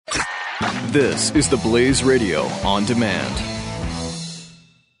This is the Blaze Radio on demand.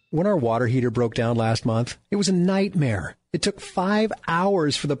 When our water heater broke down last month, it was a nightmare. It took 5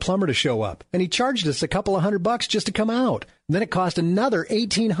 hours for the plumber to show up, and he charged us a couple of $100 just to come out. And then it cost another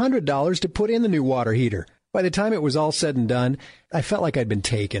 $1,800 to put in the new water heater. By the time it was all said and done, I felt like I'd been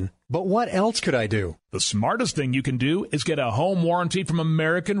taken. But what else could I do? The smartest thing you can do is get a home warranty from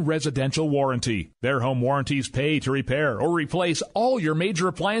American Residential Warranty. Their home warranties pay to repair or replace all your major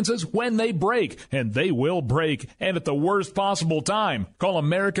appliances when they break, and they will break, and at the worst possible time. Call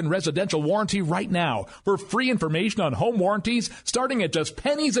American Residential Warranty right now for free information on home warranties starting at just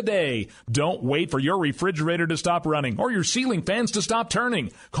pennies a day. Don't wait for your refrigerator to stop running or your ceiling fans to stop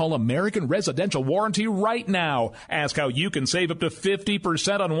turning. Call American Residential Warranty right now. Ask how you can save up to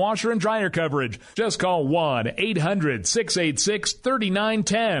 50% on washer and dryer coverage. Just call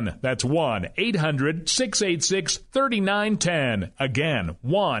 1-800-686-3910. That's 1-800-686-3910. Again,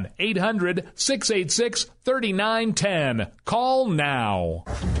 1-800-686-3910. Call now.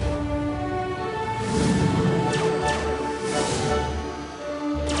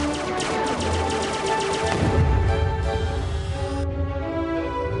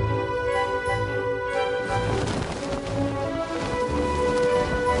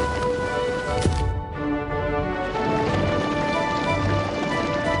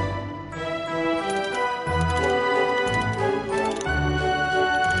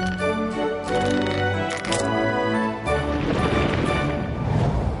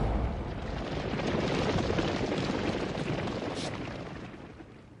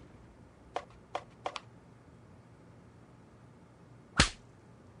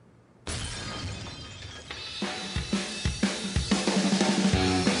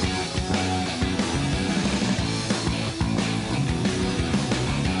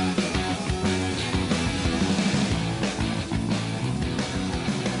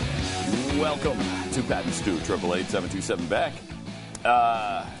 Welcome to Pat and Stu, 888-727-BECK.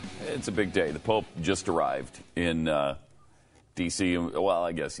 It's a big day. The Pope just arrived in D.C. Well,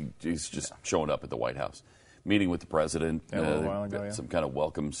 I guess he's just showing up at the White House, meeting with the president. A little while ago, some kind of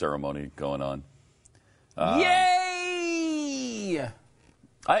welcome ceremony going on. Yay!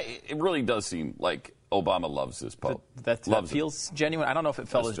 It really does seem like Obama loves this Pope. That feels genuine. I don't know if it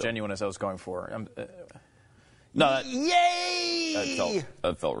felt as genuine as I was going for. No, yay!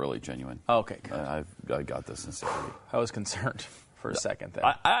 That felt really genuine. Okay, good. I got the sincerity. I was concerned for a second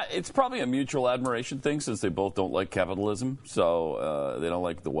there. It's probably a mutual admiration thing since they both don't like capitalism, so they don't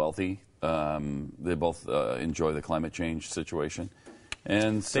like the wealthy. They both enjoy the climate change situation.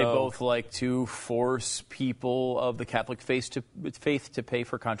 And so, they both like to force people of the Catholic faith to pay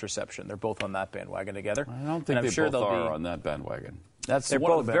for contraception. They're both on that bandwagon together. I don't think they both are on that bandwagon. They're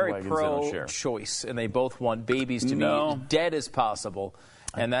both very pro-choice, and they both want babies to be dead as possible.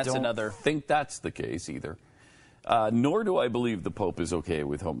 And that's another. I don't think that's the case either. Nor do I believe the Pope is okay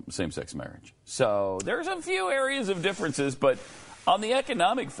with same-sex marriage. So there's a few areas of differences, but on the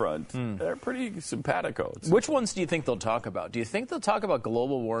economic front, they're pretty simpatico. Which ones do you think they'll talk about? Do you think they'll talk about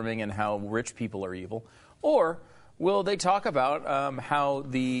global warming and how rich people are evil? Or will they talk about how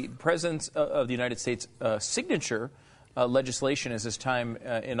the President of the United States signature legislation as his time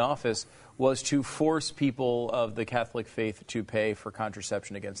in office was to force people of the Catholic faith to pay for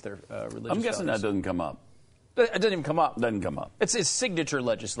contraception against their religious I'm guessing values? that doesn't come up. It doesn't even come up. Doesn't come up. It's his signature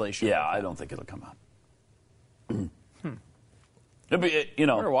legislation. Yeah, I don't think it'll come up. It'd be,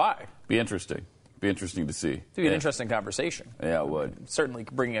 I wonder why. Be interesting. Be interesting to see. It'd be an interesting conversation. Yeah, it would. Certainly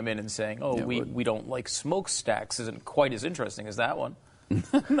bringing him in and saying, we don't like smokestacks isn't quite as interesting as that one.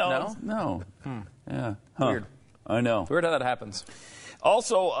 No. Yeah. Huh. Weird. I know. Weird how that happens.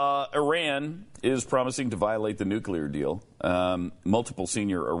 Also, Iran is promising to violate the nuclear deal. Multiple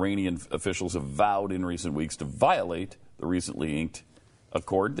senior Iranian officials have vowed in recent weeks to violate the recently inked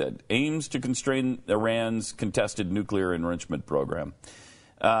accord that aims to constrain Iran's contested nuclear enrichment program.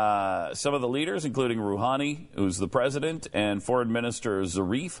 Some of the leaders, including Rouhani, who's the president, and Foreign Minister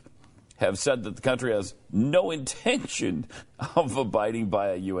Zarif, have said that the country has no intention of abiding by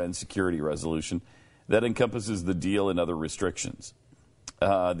a UN security resolution that encompasses the deal and other restrictions.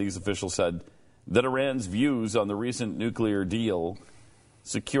 These officials said that Iran's views on the recent nuclear deal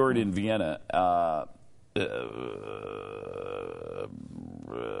secured in Vienna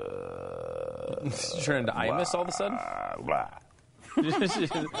turn into Imus all of a sudden?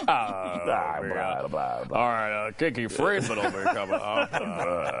 All right, Kiki Friedman over here coming up.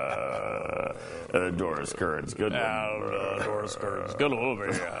 Doris Kearns, good one. Doris Kearns, good one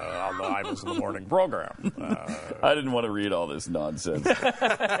over here. on the Idols of the Morning program. I didn't want to read all this nonsense.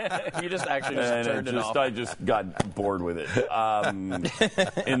 You just turned it off. I just got bored with it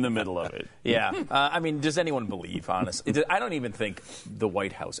in the middle of it. Yeah. I mean, does anyone believe, honestly? I don't even think the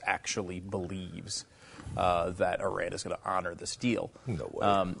White House actually believes that Iran is going to honor this deal. No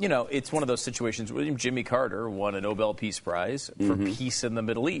way. It's one of those situations where Jimmy Carter won a Nobel Peace Prize for peace in the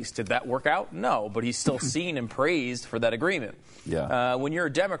Middle East. Did that work out? No, but he's still seen and praised for that agreement. Yeah. When you're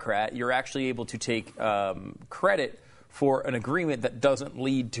a Democrat, you're actually able to take credit for an agreement that doesn't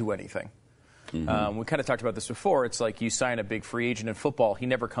lead to anything. We kind of talked about this before. It's like you sign a big free agent in football. He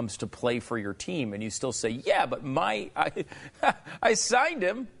never comes to play for your team, and you still say, yeah, but I signed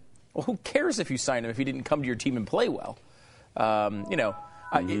him. Well, who cares if you signed him if he didn't come to your team and play well?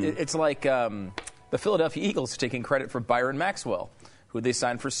 It's like the Philadelphia Eagles taking credit for Byron Maxwell, who they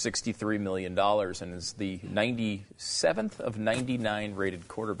signed for $63 million and is the 97th of 99 rated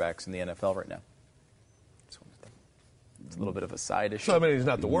quarterbacks in the NFL right now. It's a little bit of a side issue. So, I mean, he's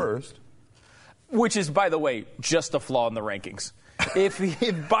not the worst. Which is, by the way, just a flaw in the rankings. If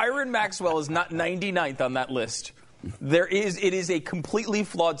Byron Maxwell is not 99th on that list, it is a completely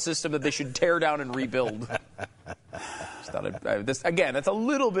flawed system that they should tear down and rebuild. Again, that's a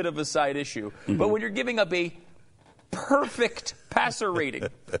little bit of a side issue. But when you're giving up a perfect passer rating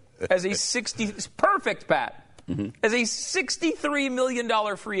as a perfect Pat, as a $63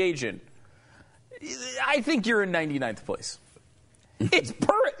 million free agent, I think you're in 99th place.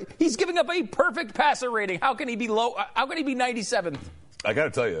 He's giving up a perfect passer rating. How can he be low? How can he be 97th? I got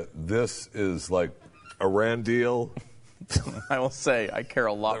to tell you, this is like Iran deal. I will say I care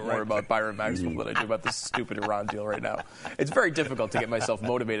a lot more about Byron Maxwell than I do about this stupid Iran deal right now. It's very difficult to get myself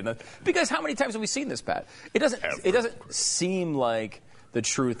motivated because how many times have we seen this, Pat? It doesn't seem like the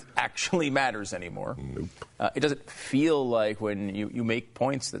truth actually matters anymore. Nope. It doesn't feel like when you make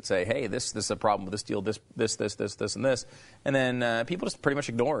points that say, hey, this is a problem with this deal, this, and this, and then people just pretty much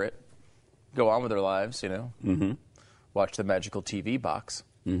ignore it, go on with their lives, watch the magical TV box.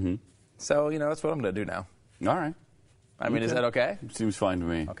 So, that's what I'm going to do now. All right. I mean, is that okay? Seems fine to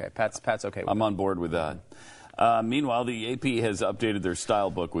me. Okay, Pat's okay with I'm it. on board with that. Meanwhile, the AP has updated their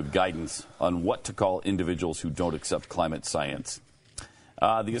style book with guidance on what to call individuals who don't accept climate science.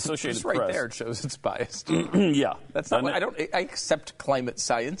 The Associated Just right Press. there, it shows it's biased. Yeah. That's not what I accept climate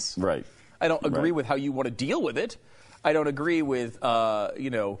science. Right. I don't agree with how you want to deal with it. I don't agree with,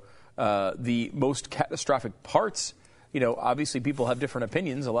 the most catastrophic parts. Obviously people have different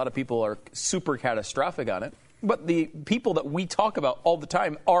opinions. A lot of people are super catastrophic on it. But the people that we talk about all the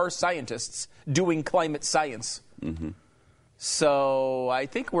time are scientists doing climate science. So I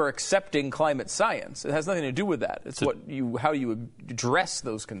think we're accepting climate science. It has nothing to do with that. It's how you address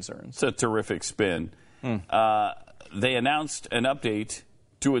those concerns. It's a terrific spin. They announced an update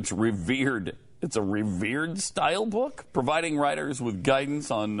to its revered style book, providing writers with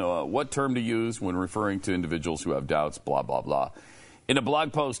guidance on what term to use when referring to individuals who have doubts, blah, blah, blah. In a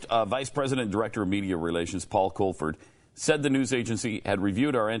blog post, Vice President and Director of Media Relations Paul Colford said the news agency had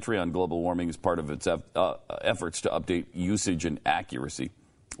reviewed our entry on global warming as part of its efforts to update usage and accuracy.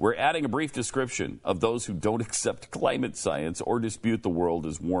 We're adding a brief description of those who don't accept climate science or dispute the world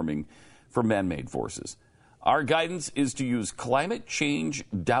is warming from man-made forces. Our guidance is to use climate change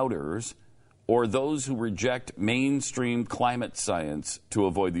doubters or those who reject mainstream climate science to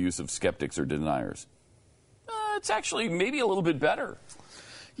avoid the use of skeptics or deniers. It's actually maybe a little bit better.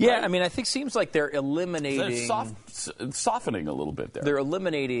 Yeah, right? I mean, I think it seems like they're eliminating... softening a little bit there. They're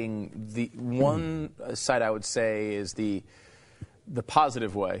eliminating the one side, I would say, is the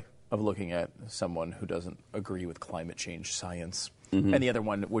positive way of looking at someone who doesn't agree with climate change science. And the other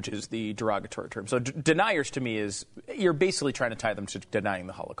one, which is the derogatory term. So deniers to me is, you're basically trying to tie them to denying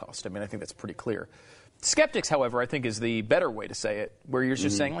the Holocaust. I mean, I think that's pretty clear. Skeptics, however, I think is the better way to say it, where you're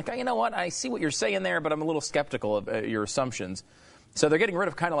just saying, like, you know what, I see what you're saying there, but I'm a little skeptical of your assumptions. So they're getting rid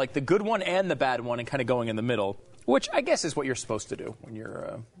of kind of like the good one and the bad one and kind of going in the middle, which I guess is what you're supposed to do when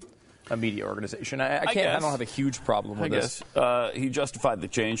you're a media organization. I don't have a huge problem with this. He justified the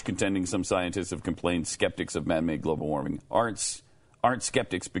change, contending some scientists have complained skeptics of man-made global warming aren't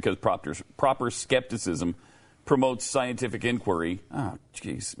skeptics because proper skepticism promotes scientific inquiry. Oh,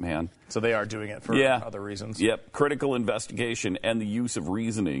 jeez, man. So they are doing it for other reasons. Yep. Critical investigation and the use of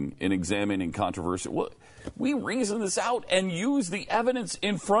reasoning in examining controversy. Well, we reason this out and use the evidence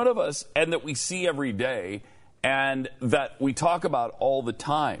in front of us and that we see every day and that we talk about all the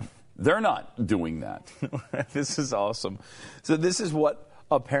time. They're not doing that. This is awesome. So this is what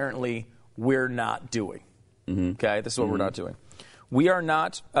apparently we're not doing. Okay? This is what we're not doing. We are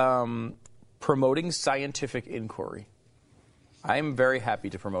not... promoting scientific inquiry. I'm very happy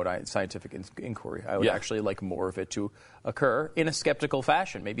to promote scientific inquiry. I would actually like more of it to occur in a skeptical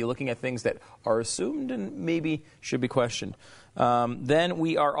fashion, maybe looking at things that are assumed and maybe should be questioned. Then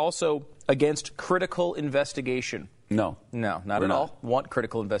we are also against critical investigation. No, not we're at all. Want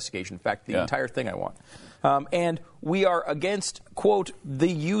critical investigation. In fact, the Yeah. entire thing I want. And we are against, quote, the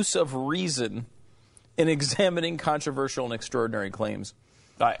use of reason in examining controversial and extraordinary claims.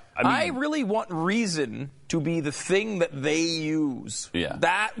 I really want reason to be the thing that they use. Yeah,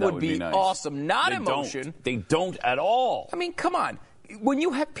 that would be nice. Awesome. Not They emotion. They don't at all. I mean, come on. When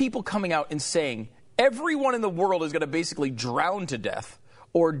you have people coming out and saying everyone in the world is going to basically drown to death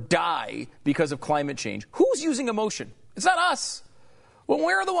or die because of climate change, who's using emotion? It's not us. When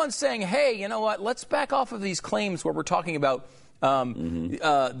we're the ones saying, hey, you know what, let's back off of these claims where we're talking about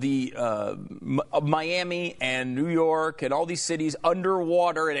Miami and New York and all these cities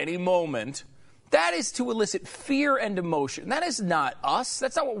underwater at any moment, that is to elicit fear and emotion. That is not us.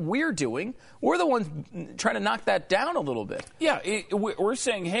 That's not what we're doing. We're the ones trying to knock that down a little bit. Yeah, we're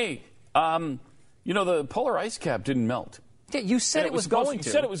saying, hey, the polar ice cap didn't melt. Yeah, you said it was going to.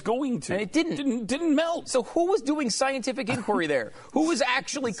 You said it was going to. And it didn't. Didn't melt. So who was doing scientific inquiry there? Who was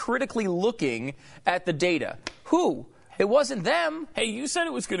actually critically looking at the data? Who? It wasn't them. Hey, you said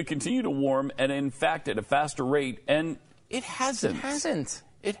it was going to continue to warm, and in fact, at a faster rate, and it hasn't.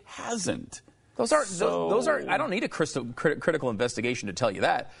 It hasn't. Those aren't. I don't need a critical investigation to tell you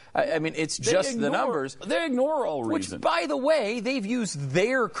that. I mean, it's just the numbers. They ignore all reason. Which, by the way, they've used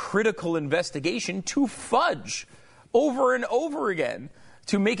their critical investigation to fudge over and over again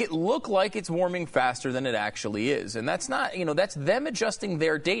to make it look like it's warming faster than it actually is. And that's not, that's them adjusting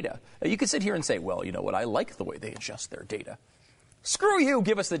their data. You could sit here and say, well, you know what, I like the way they adjust their data. Screw you,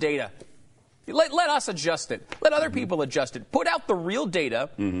 give us the data. Let us adjust it. Let other people adjust it. Put out the real data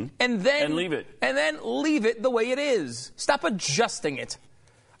and then leave it. And then leave it the way it is. Stop adjusting it.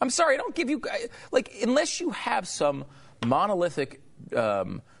 I'm sorry, I don't give you unless you have some monolithic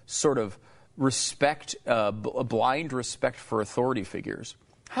sort of respect, a blind respect for authority figures.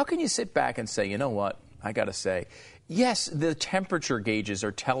 How can you sit back and say, you know what, I got to say, yes, the temperature gauges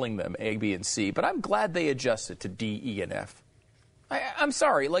are telling them A, B, and C, but I'm glad they adjusted to D, E, and F. I'm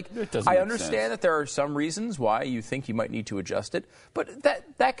sorry. I understand that there are some reasons why you think you might need to adjust it, but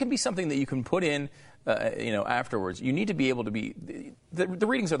that can be something that you can put in, afterwards. You need to be able to be the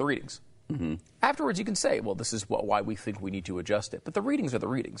readings are the readings. Mm-hmm. Afterwards, you can say, well, this is why we think we need to adjust it. But the readings are the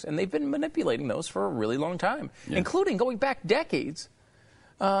readings, and they've been manipulating those for a really long time, including going back decades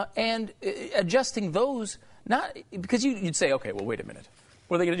and adjusting those. Not because you'd say, okay, well, wait a minute.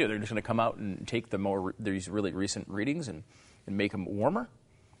 What are they going to do? They're just going to come out and take these really recent readings and make them warmer?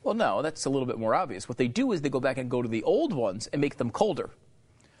 Well, no, that's a little bit more obvious. What they do is they go back and go to the old ones and make them colder.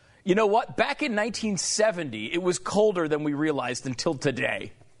 You know what? Back in 1970, it was colder than we realized until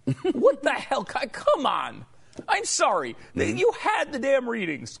today. What the hell? Come on. I'm sorry. You had the damn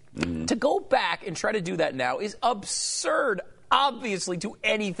readings. To go back and try to do that now is absurd, obviously, to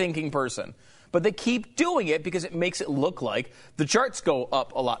any thinking person. But they keep doing it because it makes it look like the charts go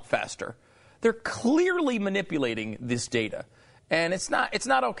up a lot faster. They're clearly manipulating this data. And it's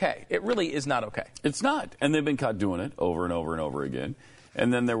not okay. It really is not okay. It's not. And they've been caught doing it over and over and over again.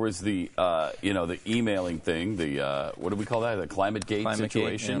 And then there was the emailing thing, what do we call that? The ClimateGate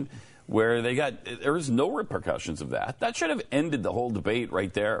situation, where there was no repercussions of that. That should have ended the whole debate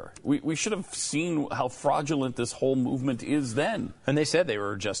right there. We should have seen how fraudulent this whole movement is then. And they said they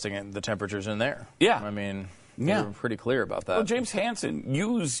were adjusting the temperatures in there. Yeah. I mean, they were pretty clear about that. Well, James Hansen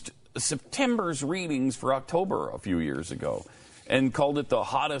used September's readings for October a few years ago and called it the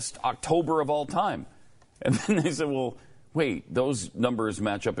hottest October of all time. And then they said, well, wait, those numbers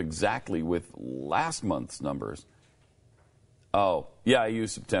match up exactly with last month's numbers. Oh, yeah, I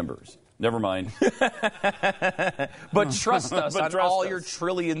used September's. Never mind. But trust us on all your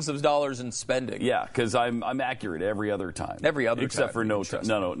trillions of dollars in spending. Yeah, because I'm accurate every other time. Except for none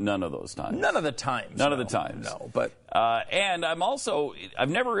of those times. None of the times. None of the times. No, but and I've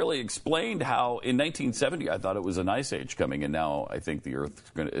never really explained how in 1970 I thought it was an ice age coming, and now I think the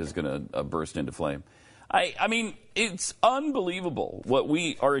Earth is going to burst into flame. I mean, it's unbelievable what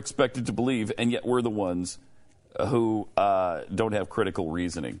we are expected to believe, and yet we're the ones who don't have critical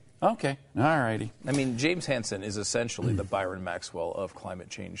reasoning. Okay, all righty. I mean, James Hansen is essentially the Byron Maxwell of climate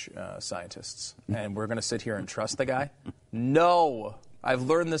change scientists. And we're going to sit here and trust the guy? No. I've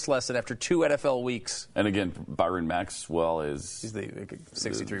learned this lesson after 2 NFL weeks. And again, Byron Maxwell He's the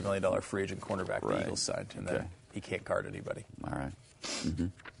 $63 million free agent cornerback the Eagles signed. And then he can't guard anybody. All right. Mm-hmm.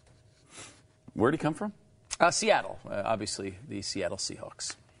 Where'd he come from? Seattle. Obviously, the Seattle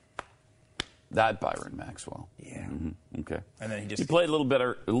Seahawks. That Byron Maxwell. Yeah. Mm-hmm. Okay. And then he played a little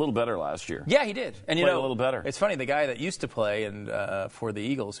better last year. Yeah, he did. And played a little better. It's funny, the guy that used to play for the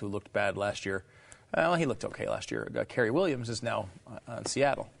Eagles who looked bad last year, well, he looked okay last year. Kerry Williams is now in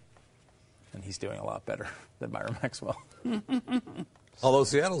Seattle. And he's doing a lot better than Byron Maxwell. Although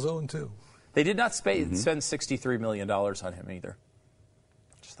Seattle's 0-2. They did not spend $63 million on him either.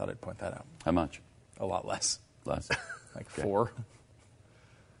 Just thought I'd point that out. How much? A lot less. Less. Like 4.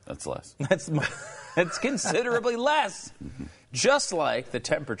 That's less. That's considerably less. Just like the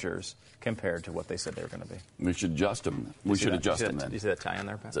temperatures compared to what they said they were going to be. We should adjust them. We should adjust them then. You see that tie on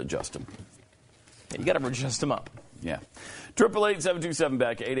there, Pat? Let's adjust them. Yeah, you got to adjust them up. Yeah.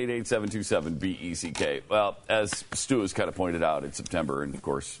 888-727-BECK, 888-727-BECK. Well, as Stu has kind of pointed out, it's September, and of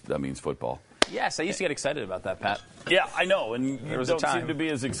course, that means football. Yes, I used to get excited about that, Pat. Yeah, I know, and there was you a don't time. seem to be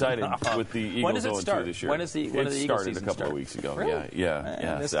as excited with the Eagles When does it 0-2 start? this year. When is the Eagles started season a couple start? of weeks ago. Really?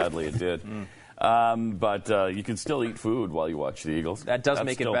 Yeah. Sadly, it did. But you can still eat food while you watch the Eagles. That does That's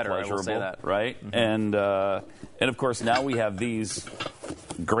make it still better, I will pleasurable, say that. right? And of course, now we have these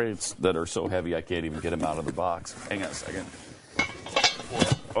grates that are so heavy I can't even get them out of the box. Hang on a second.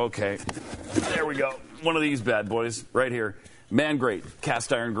 Okay, there we go. One of these bad boys right here. Man grate,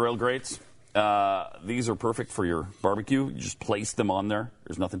 cast iron grill grates. These are perfect for your barbecue. You just place them on there.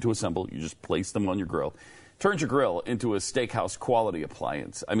 There's nothing to assemble. You just place them on your grill. Turns your grill into a steakhouse quality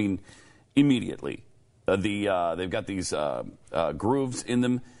appliance. I mean, immediately. They've got these grooves in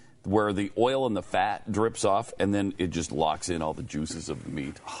them where the oil and the fat drips off, and then it just locks in all the juices of the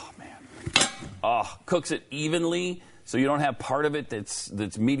meat. Oh, man. Cooks it evenly. So you don't have part of it that's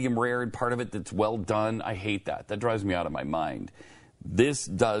medium rare and part of it that's well done. I hate that. That drives me out of my mind. This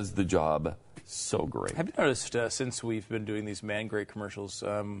does the job so great. Have you noticed since we've been doing these Man Grate commercials,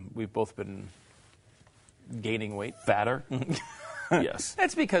 we've both been gaining weight? Fatter? Yes.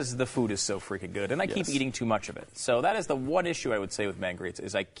 That's because the food is so freaking good, and I keep eating too much of it. So that is the one issue I would say with Man Grates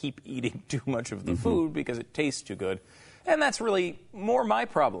is I keep eating too much of the food because it tastes too good, and that's really more my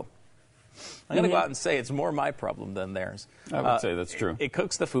problem. I'm going to go out and say it's more my problem than theirs. I would say that's true. It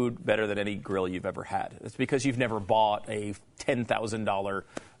cooks the food better than any grill you've ever had. It's because you've never bought a $10,000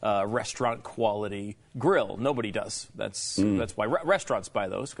 restaurant quality grill. Nobody does. That's why restaurants buy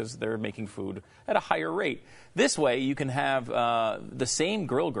those, because they're making food at a higher rate. This way, you can have the same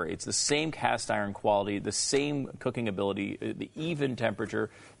grill grades, the same cast iron quality, the same cooking ability, the even temperature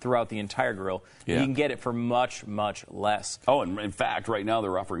throughout the entire grill. Yeah. You can get it for much, much less. Oh, and in fact, right now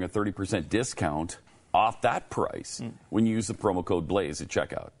they're offering a 30% discount off that price when you use the promo code BLAZE at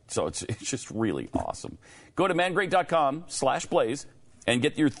checkout. So it's just really awesome. Go to mangrate.com/blaze and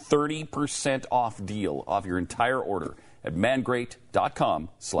get your 30% off deal off your entire order at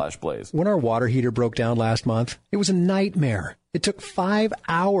mangrate.com/blaze. When our water heater broke down last month, it was a nightmare. It took 5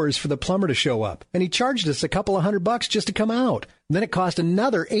 hours for the plumber to show up, and he charged us a couple of $100 just to come out. And then it cost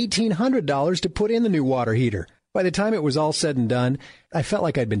another $1,800 to put in the new water heater. By the time it was all said and done, I felt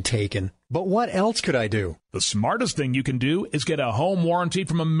like I'd been taken. But what else could I do? The smartest thing you can do is get a home warranty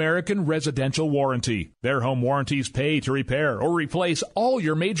from American Residential Warranty. Their home warranties pay to repair or replace all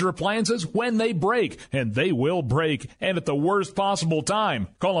your major appliances when they break, and they will break, and at the worst possible time.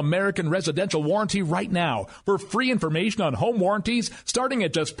 Call American Residential Warranty right now for free information on home warranties starting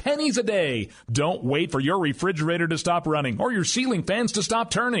at just pennies a day. Don't wait for your refrigerator to stop running or your ceiling fans to stop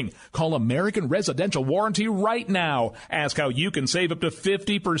turning. Call American Residential Warranty right now. Ask how you can save up to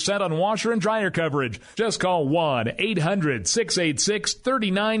 50% on washer and dryer coverage. Just call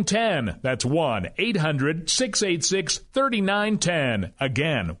 1-800-686-3910. That's 1-800-686-3910.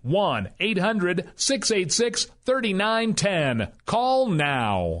 Again, 1-800-686-3910. Call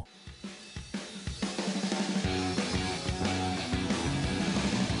now.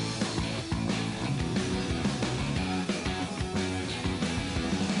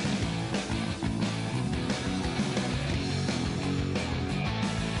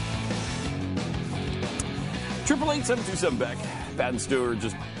 Triple 727 back. Pat and Stewart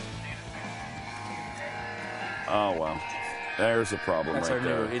just. Oh wow, there's a problem. That's right our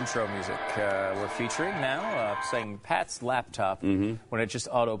there. new intro music. We're featuring now saying Pat's laptop when it just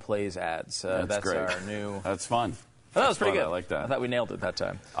auto plays ads. That's great. our new. That's fun. That was pretty fun. good. I like that. I thought we nailed it that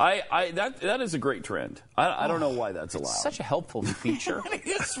time. That is a great trend. I don't know why that's allowed. Such a helpful feature.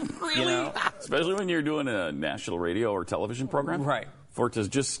 It's really, You know? especially when you're doing a national radio or television program, Right. For it to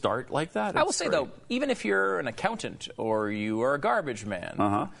just start like that. I will it's say, great. though, even if you're an accountant or you are a garbage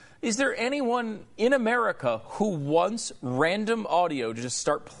man, is there anyone in America who wants random audio to just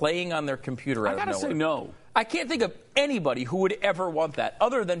start playing on their computer out I of gotta nowhere? say no. I can't think of anybody who would ever want that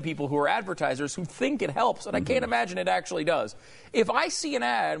other than people who are advertisers who think it helps, and I can't imagine it actually does. If I see an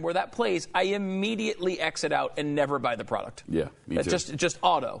ad where that plays, I immediately exit out and never buy the product. Yeah, me too. Just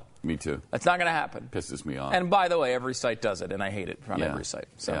auto. Me too. That's not going to happen. Pisses me off. And by the way, every site does it, and I hate it on every site.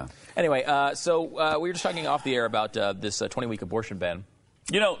 So anyway, we were just talking off the air about this 20-week abortion ban.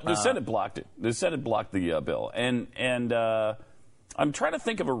 You know, the Senate blocked it. The Senate blocked the bill, and I'm trying to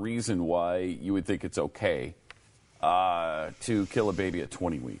think of a reason why you would think it's okay to kill a baby at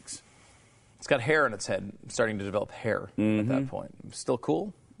 20 weeks. It's got hair in its head, starting to develop hair at that point. Still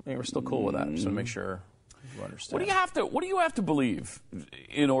cool? I mean, we're still cool with that. Just want to make sure you understand. What do you have to believe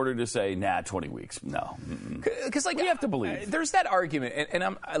in order to say, 20 weeks? No. Because what do you have to believe? There's that argument,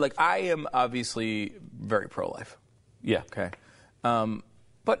 and I am obviously very pro-life. Yeah. Okay.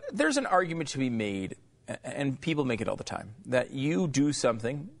 But there's an argument to be made, and people make it all the time, that you do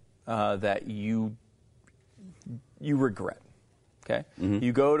something that you regret. Okay?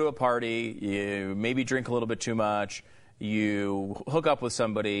 You go to a party, you maybe drink a little bit too much, you hook up with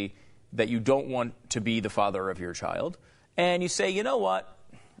somebody that you don't want to be the father of your child, and you say, you know what,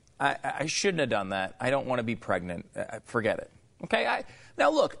 I shouldn't have done that. I don't want to be pregnant. Forget it. Okay? Now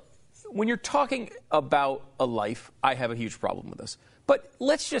look, when you're talking about a life, I have a huge problem with this. But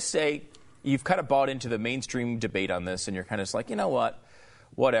let's just say you've kind of bought into the mainstream debate on this, and you're kind of just like, you know what,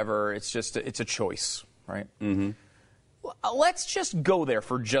 whatever, it's a choice, right? Let's just go there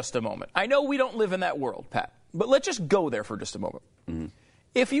for just a moment. I know we don't live in that world, Pat, but let's just go there for just a moment.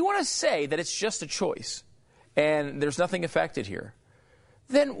 If you want to say that it's just a choice and there's nothing affected here,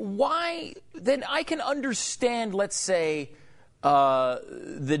 then I can understand, let's say,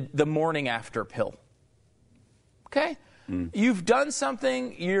 the morning after pill. Okay? You've done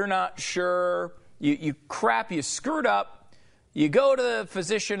something, you're not sure, you screwed up, you go to the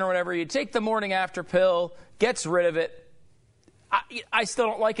physician or whatever, you take the morning after pill, gets rid of it. I still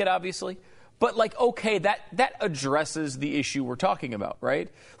don't like it, obviously. But, okay, that addresses the issue we're talking about, right?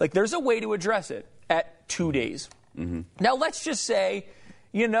 There's a way to address it at 2 days. Now, let's just say,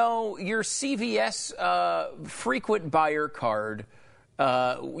 your CVS frequent buyer card,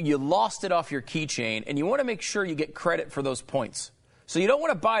 you lost it off your keychain, and you want to make sure you get credit for those points. So you don't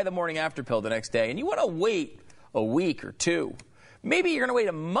want to buy the morning after pill the next day, and you want to wait a week or two. Maybe you're going to wait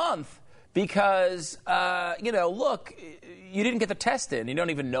a month because, look, you didn't get the test in. You don't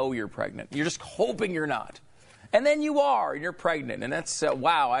even know you're pregnant. You're just hoping you're not. And then you are, and you're pregnant. And that's,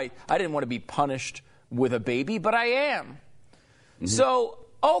 wow, I didn't want to be punished with a baby, but I am. So,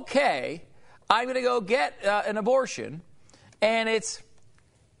 okay, I'm going to go get an abortion, and it's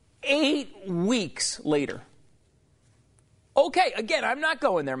 8 weeks later. Okay, again, I'm not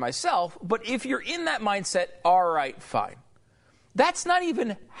going there myself, but if you're in that mindset, all right, fine. That's not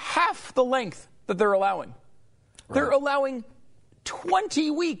even half the length that they're allowing. Right. They're allowing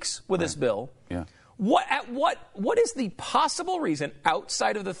 20 weeks with this bill. Yeah. What is the possible reason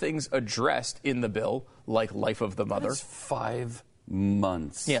outside of the things addressed in the bill, like life of the mother? That's 5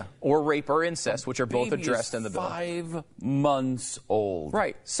 months. Yeah, or rape or incest, which are both addressed in the bill. 5 months old.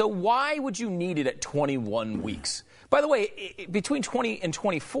 Right. So why would you need it at 21 weeks? By the way, between 20 and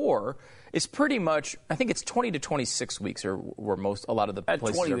 24 is pretty much, I think it's 20 to 26 weeks are where a lot of the places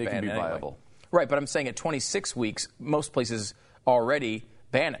are banned. At 20, they can be viable. Right, but I'm saying at 26 weeks, most places already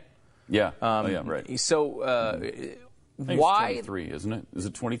ban it. Yeah. Right. So why? It's 23, isn't it? Is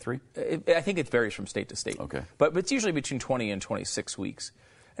it 23? I think it varies from state to state. Okay. But it's usually between 20 and 26 weeks.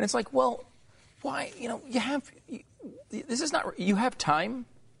 And it's like, well, why? This is not, you have time.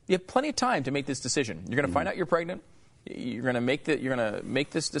 You have plenty of time to make this decision. You're going to find out you're pregnant. You're going to make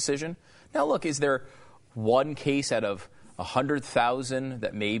this decision. Now, look, is there one case out of 100,000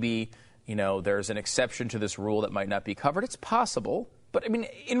 that maybe, there's an exception to this rule that might not be covered? It's possible. But, I mean,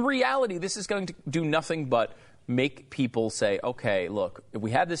 in reality, this is going to do nothing but make people say, okay, look, if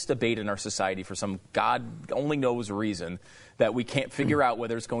we have this debate in our society for some God only knows reason that we can't figure out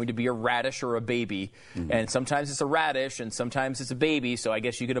whether it's going to be a radish or a baby, and sometimes it's a radish and sometimes it's a baby, so I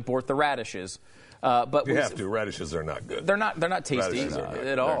guess you could abort the radishes. But you have to. Radishes are not good. They're not tasty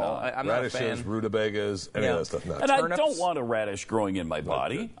at all. I'm radishes, not a fan. Rutabagas, any of that stuff. Not. And I don't want a radish growing in my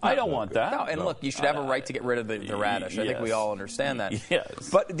body. I don't want that. No, and look, you should have a right to get rid of the radish. I think we all understand that. Yes.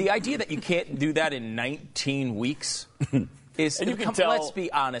 But the idea that you can't do that in 19 weeks is, and you can tell, let's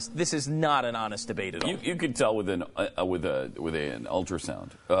be honest, this is not an honest debate at all. You can tell with an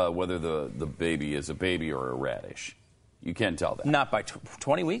ultrasound whether the baby is a baby or a radish. You can tell that. Not by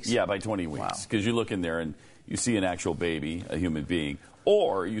 20 weeks? Yeah, by 20 weeks. Because you look in there and you see an actual baby, a human being,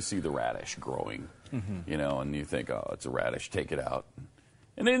 or you see the radish growing, and you think, oh, it's a radish, take it out.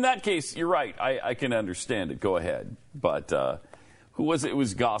 And in that case, you're right. I can understand it. Go ahead. But who was it? It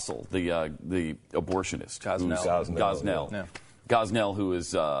was Gossel, the abortionist. Gosnell. Yeah. Gosnell, who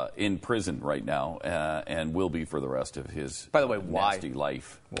is in prison right now and will be for the rest of his By the way, why? nasty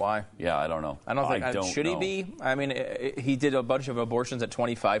life. Why? Yeah, I don't know. I don't think. Should he be? I mean, he did a bunch of abortions at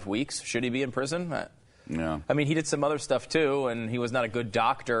 25 weeks. Should he be in prison? Yeah. I mean, he did some other stuff too, and he was not a good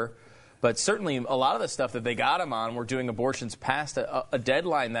doctor. But certainly, a lot of the stuff that they got him on were doing abortions past a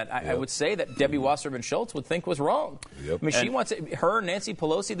deadline that I would say that Debbie Wasserman Schultz would think was wrong. Yep. I mean, she wants it, her, Nancy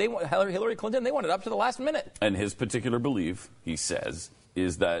Pelosi, Hillary Clinton, they want it up to the last minute. And his particular belief, he says,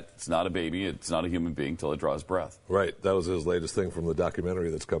 is that it's not a baby, it's not a human being till it draws breath. Right. That was his latest thing from the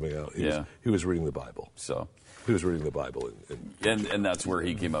documentary that's coming out. He was reading the Bible. So he was reading the Bible, and that's where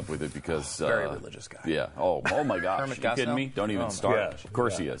he came up with it because very religious guy. Yeah. Oh my gosh. Are you kidding me? Don't even start. Yeah. Of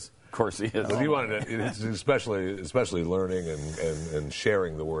course he is. Of course he is. But he wanted it, especially learning and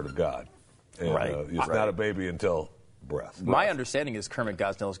sharing the Word of God. And, Right. It's not a baby until breath. My understanding is Kermit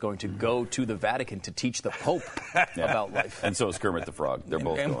Gosnell is going to go to the Vatican to teach the Pope about life. And so is Kermit the Frog. They're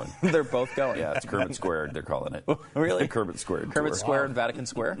both going. They're both going. Yeah, it's Kermit Squared, they're calling it. Really? The Kermit Squared. Kermit Tour. Square and Vatican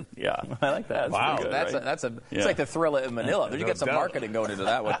Square? Yeah. I like that. Wow. Good, It's right? like the Thriller in Manila. You No get some doubt. marketing going into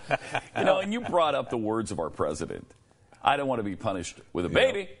that one. And you brought up the words of our president. I don't want to be punished with a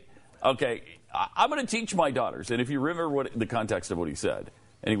baby. Okay, I'm going to teach my daughters, and if you remember the context of what he said,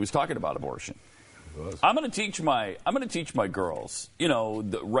 and he was talking about abortion. I'm going to teach my girls,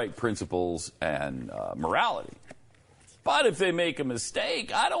 the right principles and morality. But if they make a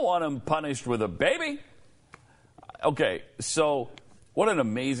mistake, I don't want them punished with a baby. Okay, so what an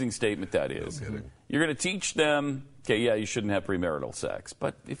amazing statement that is. No You're going to teach them, okay, yeah, you shouldn't have premarital sex,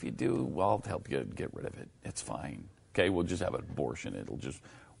 but if you do, well, I'll help you get rid of it. It's fine. Okay, we'll just have an abortion. It'll just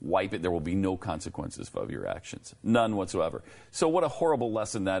wipe it. There will be no consequences of your actions. None whatsoever. So what a horrible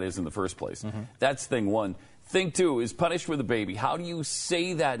lesson that is in the first place. Mm-hmm. That's thing one. Thing two is punished with a baby. How do you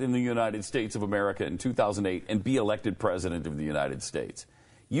say that in the United States of America in 2008 and be elected president of the United States?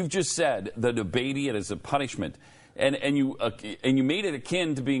 You've just said that a baby it is a punishment. And you made it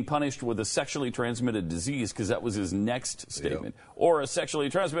akin to being punished with a sexually transmitted disease because that was his next statement. Yep. Or a sexually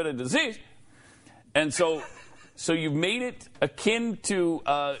transmitted disease. And so you've made it akin to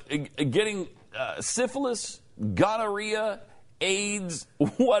getting syphilis, gonorrhea, AIDS,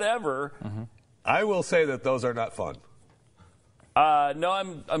 whatever. Mm-hmm. I will say that those are not fun.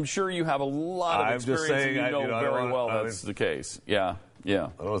 No, I'm sure you have a lot of experience. Just saying, and you know very well that's the case. Yeah. I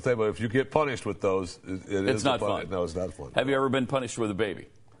don't want to say, but if you get punished with those, it's not fun. No, it's not fun. Have you ever been punished with a baby?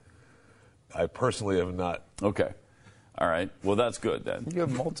 I personally have not. Okay. All right. Well, that's good then. You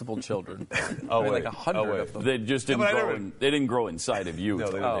have multiple children. Like 100 of them. They just didn't grow. They didn't grow inside of you.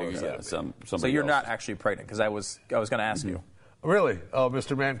 No, so you're not actually pregnant because I was going to ask you. Really? Oh,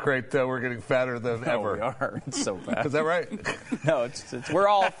 Mr. Mancrate, we're getting fatter than ever. We are. It's so fat. Is that right? No, we're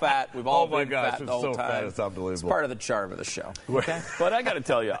all fat. We've all been gosh, fat the whole so time. Fat, it's unbelievable. It's part of the charm of the show. Okay? But I got to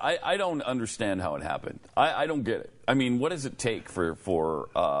tell you, I don't understand how it happened. I don't get it. I mean, what does it take for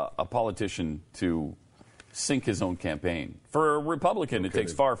a politician to sink his own campaign? For a Republican, it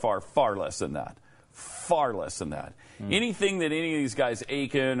takes far, far, far less than that. Far less than that. Anything that any of these guys,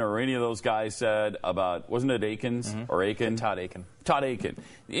 Aiken or any of those guys said about, wasn't it Aikens or Aiken? Todd Aiken. Todd Aiken.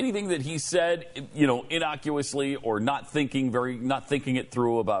 Anything that he said, innocuously or not thinking it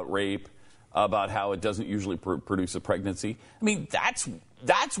through about rape, about how it doesn't usually produce a pregnancy. I mean,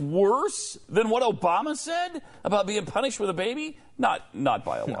 that's worse than what Obama said about being punished with a baby? Not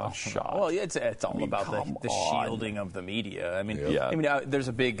by a long shot. Well, it's all about the shielding of the media. I mean, there's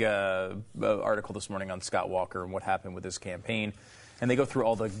a big article this morning on Scott Walker and what happened with his campaign. And they go through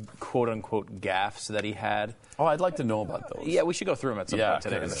all the quote-unquote gaffes that he had. Oh, I'd like to know about those. Yeah, we should go through them at some point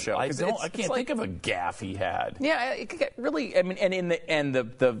today in the show. I can't think of a gaffe he had. Yeah, it could get really. I mean, and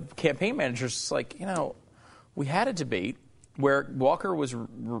the campaign manager's like, we had a debate where Walker was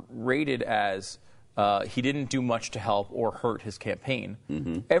rated as he didn't do much to help or hurt his campaign.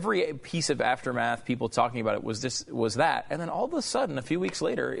 Mm-hmm. Every piece of aftermath, people talking about it was that, and then all of a sudden, a few weeks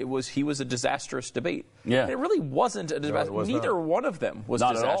later, he was a disastrous debate. Yeah, and it really wasn't a disaster. Neither one of them was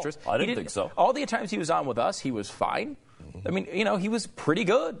disastrous. I didn't think so. All the times he was on with us, he was fine. I mean, he was pretty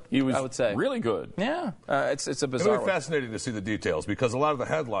good. He was, I would say, really good. Yeah, it's a bizarre. It'll be fascinating to see the details because a lot of the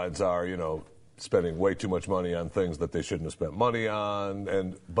headlines are, spending way too much money on things that they shouldn't have spent money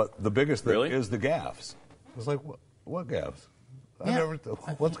on, but the biggest thing is the gaffes. It's like, what gaffes?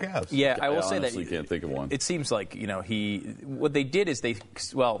 What's gaffes? Yeah, I will say that. I can't think of one. It seems like what they did is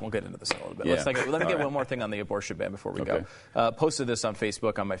we'll get into this in a little bit. Yeah. Let me get one more thing on the abortion ban before we go. Posted this on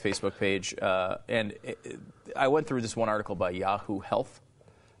Facebook, on my Facebook page, and I went through this one article by Yahoo Health.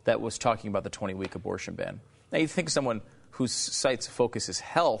 that was talking about the 20-week abortion ban. Now, you think someone whose site's focus is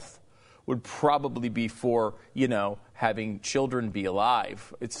health would probably be for, having children be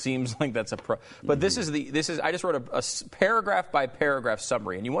alive. It seems like that's but this is I just wrote a paragraph by paragraph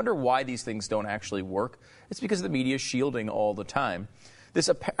summary, and you wonder why these things don't actually work. It's because the media is shielding all the time.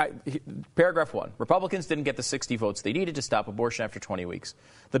 Paragraph 1, Republicans didn't get the 60 votes they needed to stop abortion after 20 weeks.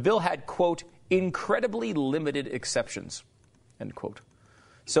 The bill had, quote, incredibly limited exceptions, end quote.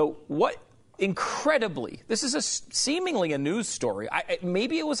 So what incredibly, this is seemingly a news story.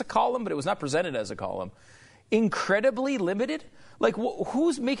 Maybe it was a column, but it was not presented as a column. Incredibly limited? Like,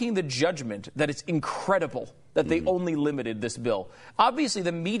 who's making the judgment that it's incredible that they only limited this bill? Obviously,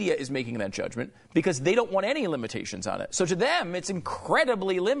 the media is making that judgment because they don't want any limitations on it. So to them, it's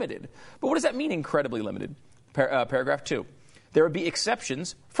incredibly limited. But what does that mean, incredibly limited? Paragraph 2. There would be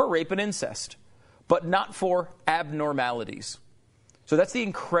exceptions for rape and incest, but not for abnormalities. So that's the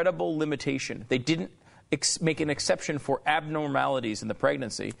incredible limitation. They didn't make an exception for abnormalities in the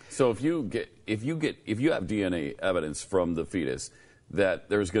pregnancy. So if you have DNA evidence from the fetus that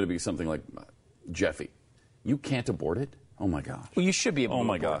there's going to be something like Jeffy, you can't abort it? Oh my gosh. Well, you should be able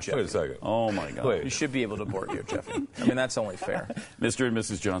to abort Jeffy. Wait a second. Oh my gosh. Wait. You should be able to abort your Jeffy. I mean, that's only fair. Mr. and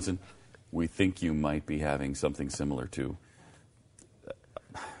Mrs. Johnson, we think you might be having something similar to,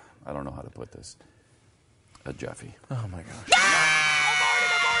 I don't know how to put this, a Jeffy. Oh my gosh.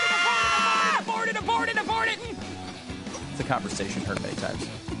 Abort it! It's a conversation heard many times.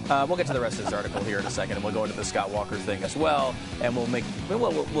 We'll get to the rest of this article here in a second, and we'll go into the Scott Walker thing as well, and we'll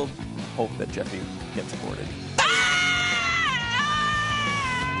hope that Jeffy gets aborted.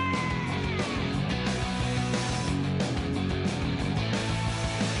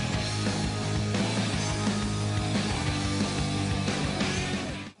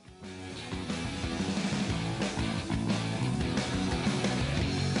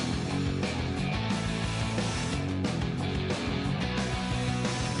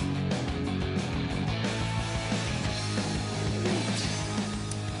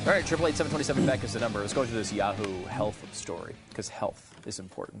 All right, 888-727 Beck is the number. Let's go to this Yahoo health story, because health is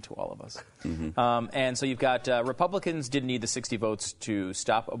important to all of us. And so you've got Republicans didn't need the 60 votes to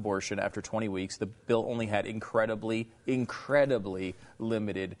stop abortion after 20 weeks. The bill only had incredibly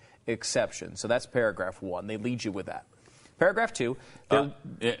limited exceptions. So that's paragraph 1. They lead you with that. Paragraph 2.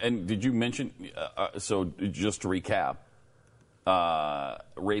 And did you mention, so just to recap,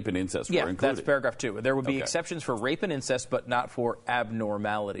 rape and incest were included. That's paragraph 2. There would be exceptions for rape and incest, but not for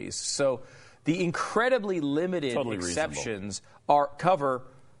abnormalities. So the incredibly limited exceptions cover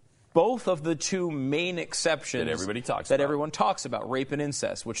both of the two main exceptions that everyone talks about, rape and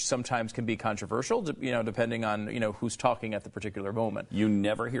incest, which sometimes can be controversial, depending on who's talking at the particular moment. You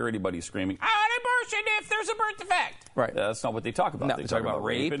never hear anybody screaming, "I want abortion if there's a birth defect." Right. That's not what they talk about. No, they talk about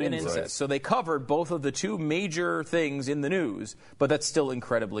rape and incest. Right. So they covered both of the two major things in the news, but that's still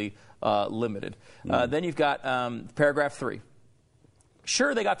incredibly limited. Then you've got paragraph 3.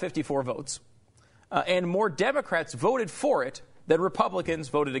 Sure, they got 54 votes, and more Democrats voted for it than Republicans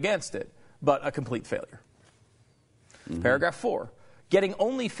voted against it, but a complete failure. Paragraph 4. Getting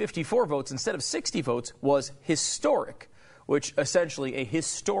only 54 votes instead of 60 votes was historic, which essentially a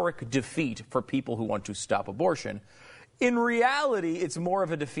historic defeat for people who want to stop abortion. In reality, it's more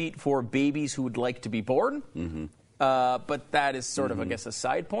of a defeat for babies who would like to be born. But that is sort of, I guess, a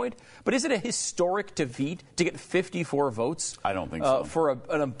side point. But is it a historic defeat to get 54 votes? I don't think so. For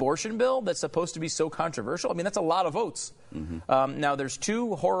an abortion bill that's supposed to be so controversial? I mean, that's a lot of votes. Now, there's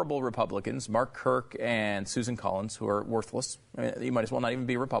two horrible Republicans, Mark Kirk and Susan Collins, who are worthless. I mean, you might as well not even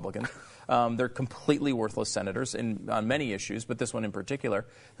be Republicans. They're completely worthless senators on many issues, but this one in particular,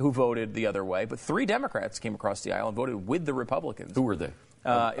 who voted the other way. But 3 Democrats came across the aisle and voted with the Republicans. Who were they?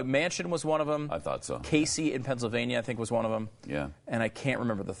 Manchin was one of them. I thought so. Casey in Pennsylvania, I think, was one of them. Yeah. And I can't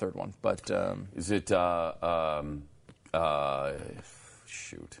remember the third one. But is it?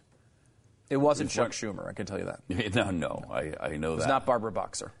 Shoot. It wasn't Chuck Schumer. I can tell you that. No. I know that. It's not Barbara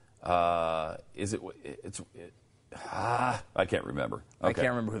Boxer. Is it? I can't remember. Okay. I can't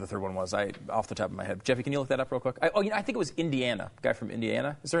remember who the third one was. Off the top of my head. Jeffy, can you look that up real quick? I think it was Indiana. Guy from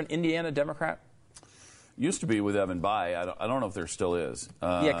Indiana. Is there an Indiana Democrat? Used to be with Evan Bayh. I don't know if there still is.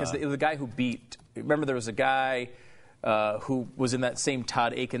 Yeah, because the guy who beat. Remember, there was a guy who was in that same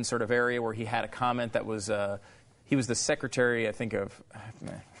Todd Aiken sort of area where he had a comment that was. He was the secretary, I think, of.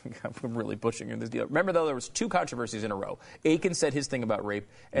 I'm really butchering this deal. Remember, though, there was 2 controversies in a row. Aiken said his thing about rape,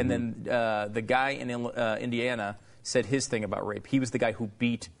 and then the guy in Indiana said his thing about rape. He was the guy who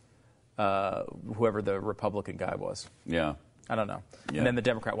beat whoever the Republican guy was. Yeah. I don't know. Yeah. And then the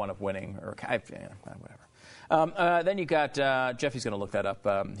Democrat wound up winning, or whatever. Then you got Jeffy's going to look that up.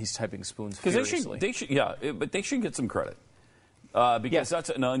 He's typing spoons furiously. But they should get some credit. Because that's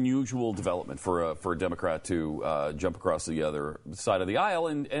an unusual development for a Democrat to jump across the other side of the aisle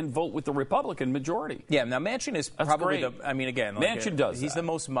and vote with the Republican majority. Yeah, now Manchin is probably he's the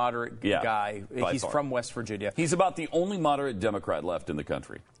most moderate guy. He's from West Virginia. He's about the only moderate Democrat left in the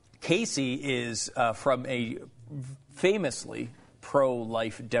country. Casey is from a famously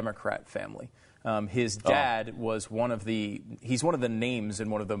pro-life Democrat family. His dad was he's one of the names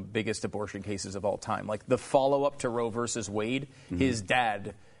in one of the biggest abortion cases of all time. Like the follow-up to Roe versus Wade, his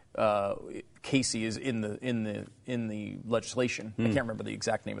dad, Casey, is in the legislation. I can't remember the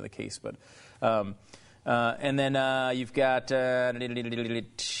exact name of the case, but and then you've got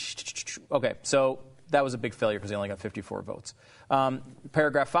okay. So that was a big failure because they only got 54 votes.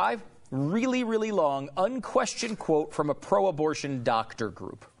 Paragraph 5, really, really long, unquestioned quote from a pro-abortion doctor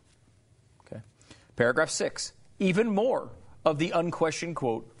group. Paragraph 6, even more of the unquestioned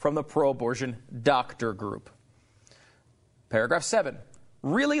quote from the pro-abortion doctor group. Paragraph 7,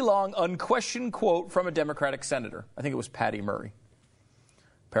 really long, unquestioned quote from a Democratic senator. I think it was Patty Murray.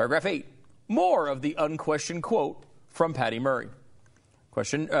 Paragraph 8, more of the unquestioned quote from Patty Murray.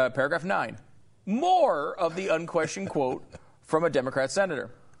 Paragraph 9, more of the unquestioned quote from a Democrat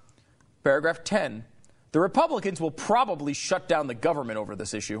senator. Paragraph 10, the Republicans will probably shut down the government over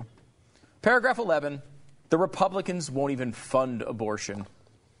this issue. Paragraph 11, the Republicans won't even fund abortion.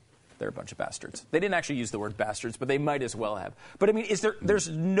 They're a bunch of bastards. They didn't actually use the word bastards, but they might as well have. But I mean, there's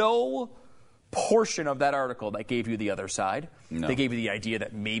no portion of that article that gave you the other side. No. They gave you the idea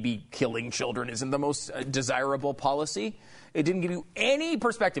that maybe killing children isn't the most desirable policy. It didn't give you any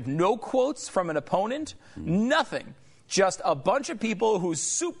perspective. No quotes from an opponent, nothing. Just a bunch of people who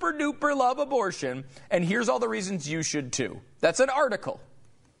super duper love abortion, and here's all the reasons you should too. That's an article.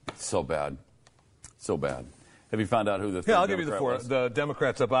 So bad. So bad. Have you found out who the third I'll give you Democrat the four. was? The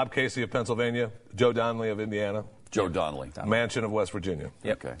Democrats are Bob Casey of Pennsylvania, Joe Donnelly of Indiana, Joe Donnelly. Manchin of West Virginia.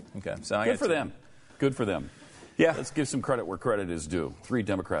 Yep. Okay. So good for them. Good for them. Yeah. Let's give some credit where credit is due. 3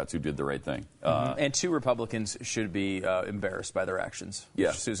 Democrats who did the right thing. And 2 Republicans should be embarrassed by their actions.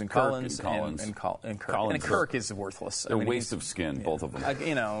 Yeah. Susan Kirk Collins and Kirk. Collins And Kirk is worthless. They're waste of skin, both of them.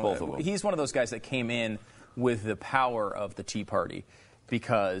 Both of them. He's one of those guys that came in with the power of the Tea Party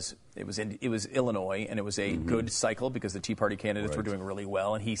because it was Illinois, and it was a good cycle because the Tea Party candidates were doing really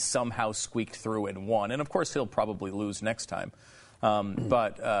well, and he somehow squeaked through and won. And, of course, he'll probably lose next time.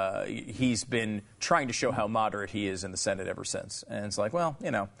 But he's been trying to show how moderate he is in the Senate ever since. And it's like, well,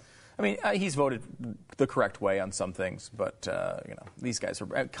 he's voted the correct way on some things, but, these guys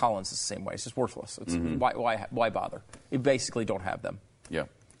are, Collins is the same way. It's just worthless. It's, why bother? You basically don't have them. Yeah,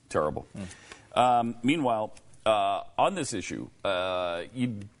 terrible. Meanwhile, on this issue,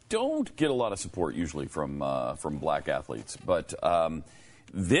 you don't get a lot of support usually from black athletes, but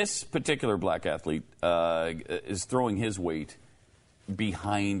this particular black athlete is throwing his weight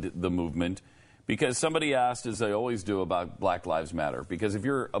behind the movement because somebody asked, as they always do, about Black Lives Matter. Because if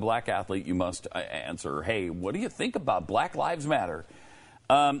you're a black athlete, you must answer, hey, what do you think about Black Lives Matter?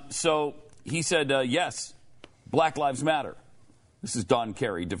 So he said, yes, Black Lives Matter. This is Don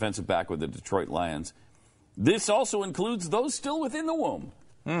Carey, defensive back with the Detroit Lions. This also includes those still within the womb.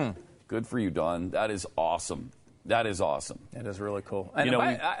 Good for you, Don. That is awesome. That is awesome. That is really cool. And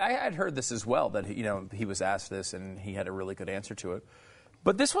I had heard this as well, that he was asked this and he had a really good answer to it.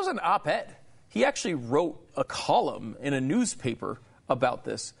 But this was an op-ed. He actually wrote a column in a newspaper about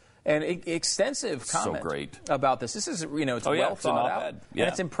this. And extensive comment about this. This is, it's well thought out. Yeah.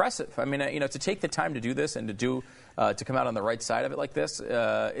 And it's impressive. I mean, to take the time to do this and to come out on the right side of it like this,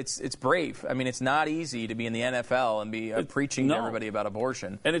 it's brave. I mean, it's not easy to be in the NFL and be preaching to everybody about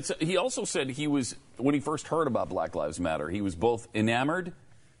abortion. And he also said when he first heard about Black Lives Matter, he was both enamored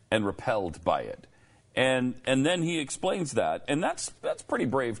and repelled by it. And then he explains that, and that's pretty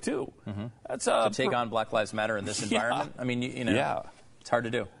brave too. That's to take on Black Lives Matter in this environment. I mean, it's hard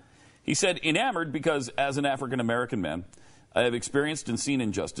to do. He said, enamored because as an African-American man, I have experienced and seen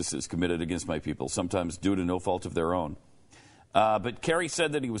injustices committed against my people, sometimes due to no fault of their own. But Carey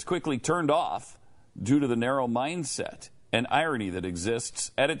said that he was quickly turned off due to the narrow mindset and irony that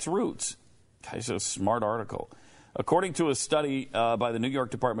exists at its roots. It's a smart article. According to a study by the New York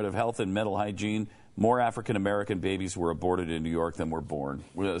Department of Health and Mental Hygiene, more African-American babies were aborted in New York than were born.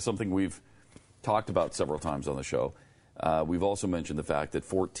 Something we've talked about several times on the show. We've also mentioned the fact that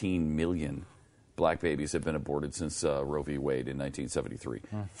 14 million black babies have been aborted since Roe v. Wade in 1973.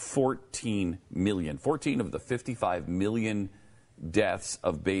 14 million. 14 of the 55 million deaths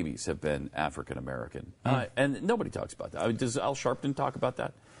of babies have been African American. And nobody talks about that. I mean, does Al Sharpton talk about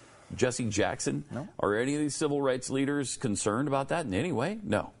that? Jesse Jackson? No. Are any of these civil rights leaders concerned about that in any way?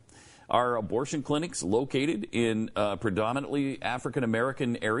 No. Are abortion clinics located in predominantly African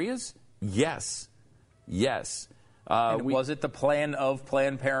American areas? Yes. Yes. And was it the plan of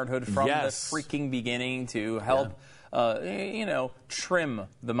Planned Parenthood from the freaking beginning to help, trim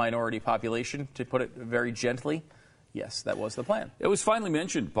the minority population, to put it very gently? Yes, that was the plan. It was finally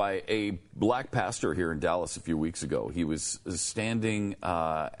mentioned by a black pastor here in Dallas a few weeks ago. He was standing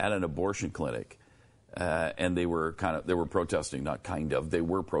at an abortion clinic, and they were protesting, they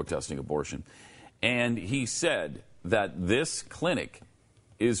were protesting abortion. And he said that this clinic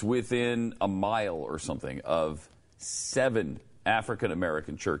is within a mile or something of 7 African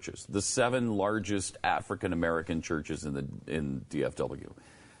American churches, the 7 largest African American churches in DFW.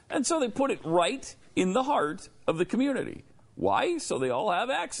 And so they put it right in the heart of the community. Why? So they all have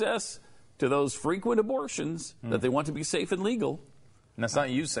access to those frequent abortions that they want to be safe and legal. And that's not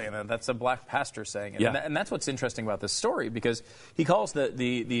you saying that. That's a black pastor saying it. Yeah. And that's what's interesting about this story, because he calls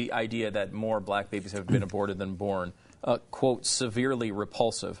the idea that more black babies have been aborted than born, quote, severely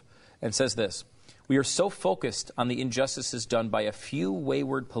repulsive, and says this: "We are so focused on the injustices done by a few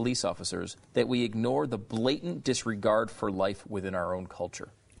wayward police officers that we ignore the blatant disregard for life within our own culture."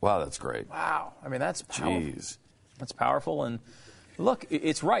 Wow, that's great. Wow. I mean, that's powerful. Jeez. That's powerful. And look,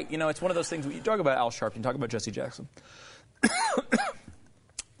 it's right. You know, it's one of those things. When you talk about Al Sharpton, you talk about Jesse Jackson.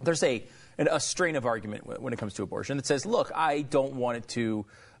 There's a strain of argument when it comes to abortion that says, look, I don't want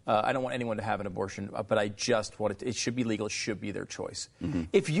anyone to have an abortion, but I just want it should be legal. It should be their choice. Mm-hmm.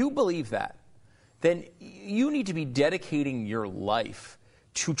 If you believe that, then you need to be dedicating your life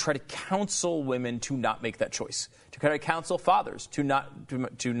to try to counsel women to not make that choice, to try to counsel fathers to not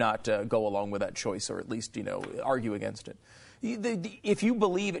go along with that choice, or at least argue against it. If you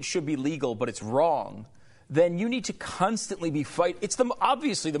believe it should be legal but it's wrong, then you need to constantly be fighting. It's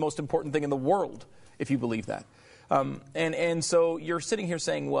obviously the most important thing in the world if you believe that. And so you're sitting here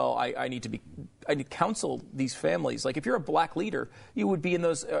saying, well, I need to counsel these families. Like, if you're a black leader, you would be in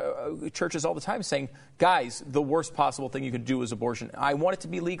those churches all the time saying, guys, the worst possible thing you can do is abortion. I want it to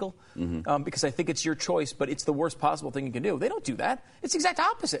be legal because I think it's your choice, but it's the worst possible thing you can do. They don't do that. It's the exact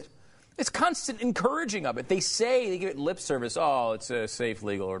opposite. It's constant encouraging of it. They give it lip service. Oh, it's safe,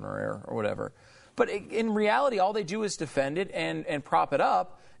 legal, or rare, or whatever. But in reality, all they do is defend it and prop it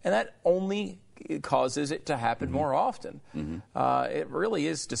up, and that only causes it to happen more often. It really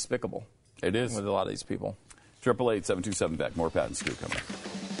is despicable. It is. With a lot of these people. 888-727-BECK. More Pat and Stu coming up.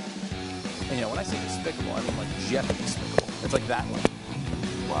 And when I say despicable, I mean like Jeff despicable. It's like that one.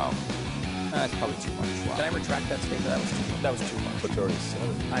 Wow. That's probably too much. Wow. Can I retract that statement? That was too much. But you already said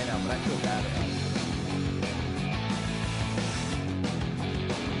it. I know, but I feel bad about it.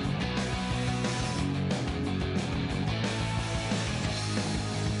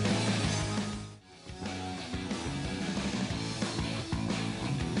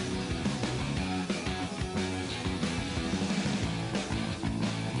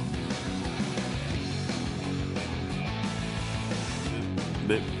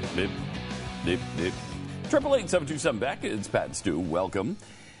 Beep. 888-727-BECK. It's Pat and Stu. Welcome.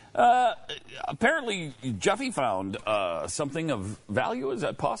 Apparently, Jeffy found something of value. Is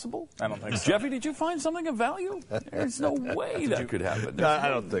that possible? I don't think so. Jeffy, did you find something of value? There's no way that could happen. No, I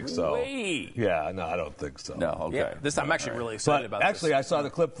don't think so. Way. Yeah, no, I don't think so. No, okay. Yeah, I'm actually really excited about actually, this. I saw the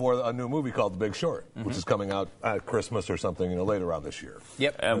clip for a new movie called The Big Short, which is coming out at Christmas or something, later on this year.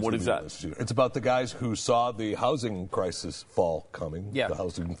 Yep. And what is that? It's about the guys who saw the housing crisis fall coming. Yeah. The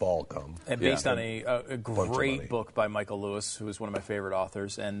housing fall come. And based on a great book by Michael Lewis, who is one of my favorite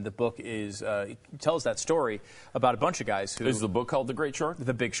authors. And the book it tells that story about a bunch of guys who... Is the book called The Great Short?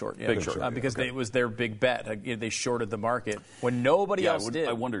 The Big Short, yeah. Big Short. Because it was their big bet. They shorted the market when nobody else did.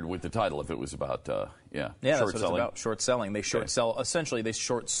 I wondered with the title if it was about, short selling. That's what it's about, short selling. They essentially, they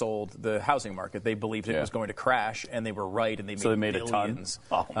short sold the housing market. They believed it was going to crash, and they were right, and they made a billions.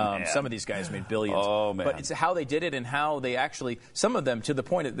 ton? Oh, man. Some of these guys made billions. Oh, man. But it's how they did it and how they actually, some of them to the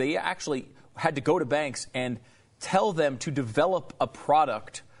point that they actually had to go to banks and tell them to develop a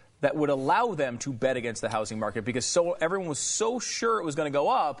product that would allow them to bet against the housing market, because everyone was so sure it was going to go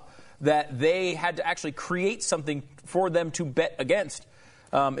up that they had to actually create something for them to bet against.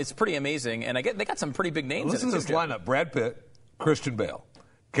 It's pretty amazing, and they got some pretty big names. Listen to this lineup: Brad Pitt, Christian Bale,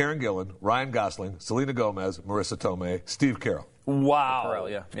 Karen Gillan, Ryan Gosling, Selena Gomez, Marissa Tomei, Steve Carell. Wow.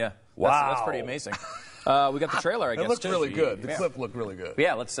 Carell, yeah. Wow. That's pretty amazing. We got the trailer, I guess. It looked really good. The Yeah. clip looked really good. But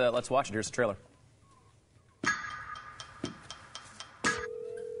yeah, let's watch it. Here's the trailer.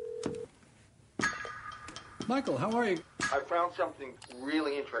 Michael, how are you? I found something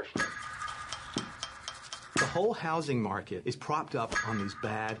really interesting. The whole housing market is propped up on these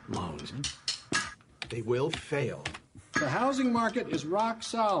bad loans. They will fail. The housing market is rock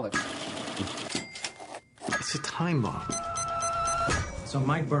solid. It's a time bomb. So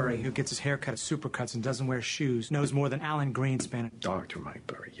Mike Burry, who gets his hair cut at Supercuts and doesn't wear shoes, knows more than Alan Greenspan. Dr. Mike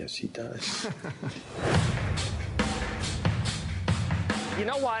Burry, yes, he does. You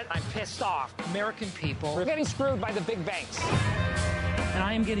know what? I'm pissed off. American people are getting screwed by the big banks. And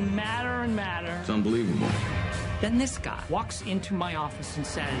I am getting madder and madder. It's unbelievable. Then this guy walks into my office and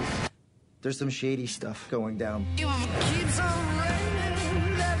says, there's some shady stuff going down.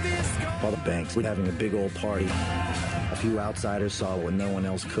 All the banks were having a big old party. A few outsiders saw what no one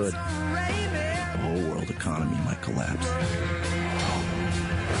else could. The whole world economy might collapse.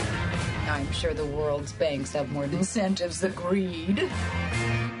 I'm sure the world's banks have more incentives than greed.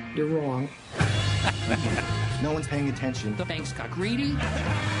 You're wrong. No one's paying attention. The banks got greedy,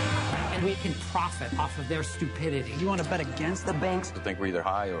 and we can profit off of their stupidity. You want to bet against the banks? I think we're either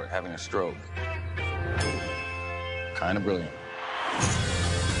high or having a stroke. Kind of brilliant.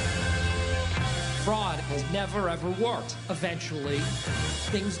 Fraud has never, ever worked. Eventually,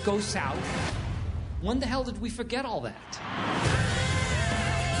 things go south. When the hell did we forget all that?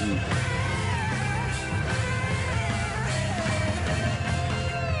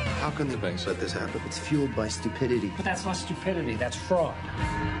 How can the banks let this happen? It's fueled by stupidity. But that's not stupidity, that's fraud.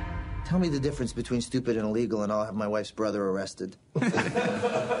 Tell me the difference between stupid and illegal, and I'll have my wife's brother arrested. Wow.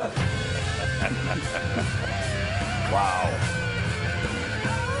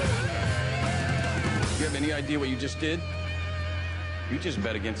 You have any idea what you just did? You just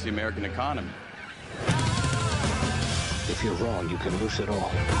bet against the American economy. If you're wrong, you can lose it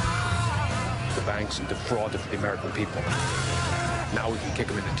all. The banks defrauded the American people. Now we can kick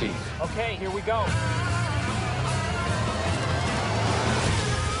them in the teeth. Okay, here we go.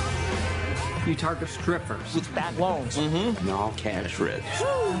 You target strippers with bad loans. No cash rich.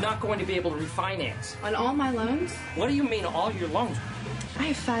 You're not going to be able to refinance. On all my loans? What do you mean, all your loans? I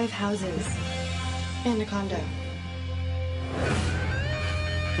have 5 houses and a condo.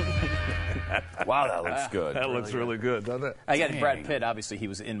 Wow, that looks good. That looks really good, doesn't it? I got Brad Pitt. Obviously, he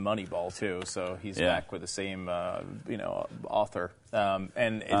was in Moneyball too, so he's back with the same, author.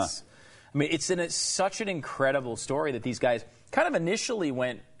 And it's, it's such an incredible story that these guys kind of initially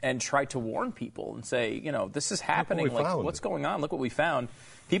went and tried to warn people and say, this is happening. What's going on? Look what we found.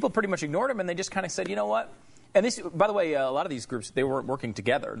 People pretty much ignored him, and they just kind of said, you know what? And this, by the way, a lot of these groups, they weren't working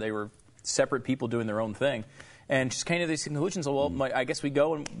together. They were separate people doing their own thing. And just came to these conclusions, I guess we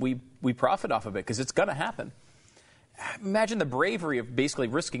go and we profit off of it because it's going to happen. Imagine the bravery of basically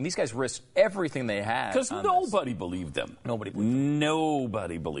risking. These guys risked everything they had. Because nobody believed them. Nobody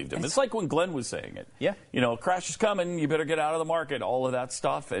believed them. It's like when Glenn was saying it. Yeah. Crash is coming, you better get out of the market, all of that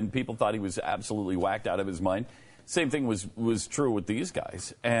stuff. And people thought he was absolutely whacked out of his mind. Same thing was true with these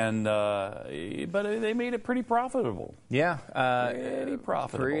guys. And but they made it pretty profitable. Yeah. Pretty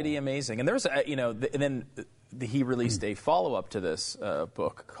profitable. Pretty amazing. And there's, he released a follow-up to this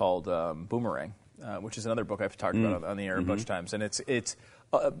book called Boomerang, which is another book I've talked about on the air a bunch of times. And it's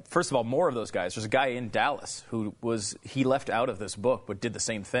first of all, more of those guys. There's a guy in Dallas he left out of this book but did the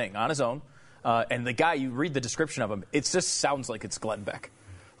same thing on his own. And the guy, you read the description of him, it just sounds like it's Glenn Beck.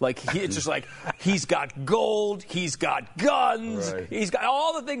 It's just like, he's got gold, he's got guns, he's got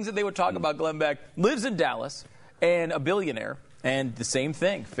all the things that they would talk about Glenn Beck. Lives in Dallas and a billionaire. And the same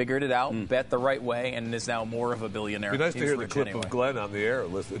thing, figured it out, bet the right way, and is now more of a billionaire. It'd be nice to hear the clip of Glenn on the air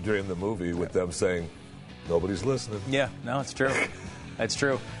during the movie with them saying, nobody's listening. Yeah, no, it's true. That's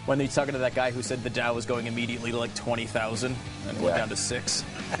true. When he's talking to that guy who said the Dow was going immediately to like 20,000 and went down to 6.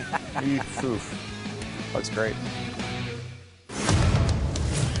 That's great.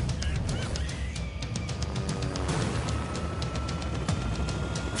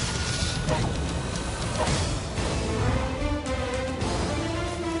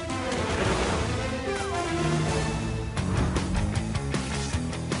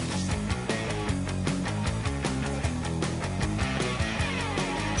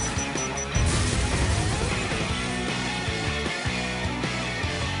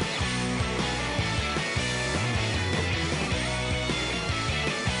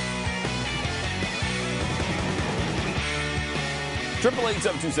 Triple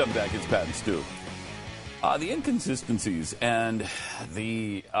 8-727 back. It's Pat and Stu. The inconsistencies and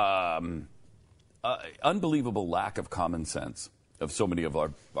the unbelievable lack of common sense of so many of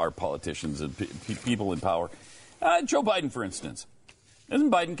our politicians and people in power. Joe Biden, for instance.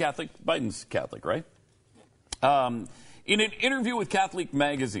 Isn't Biden Catholic? Biden's Catholic, right? In an interview with Catholic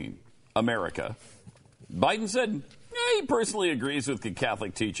Magazine America, Biden said, He personally agrees with the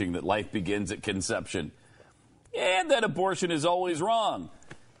Catholic teaching that life begins at conception and that abortion is always wrong.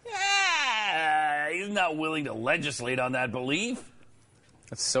 He's not willing to legislate on that belief.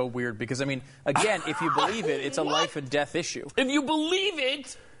 That's so weird because, I mean, again, if you believe it, it's a life and death issue. If you believe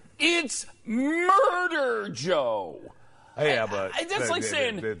it, it's murder, Joe. Yeah, but that's like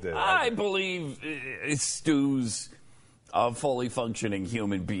saying, I believe Stu's a fully functioning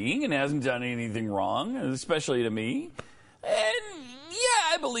human being and hasn't done anything wrong, especially to me. And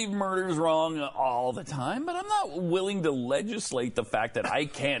yeah, I believe murder's wrong all the time, but I'm not willing to legislate the fact that I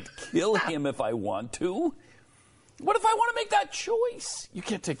can't kill him if I want to. What if I want to make that choice? You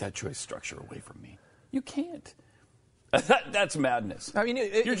can't take that choice structure away from me. You can't. That's madness. I mean,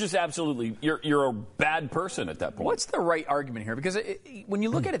 you're just absolutely you're a bad person at that point. What's the right argument here? Because when you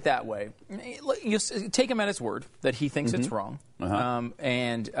look at it that way, you take him at his word that he thinks it's wrong,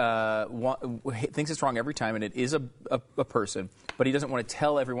 and thinks it's wrong every time, and it is a person, but he doesn't want to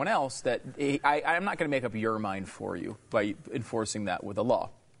tell everyone else that I'm not going to make up your mind for you by enforcing that with a law.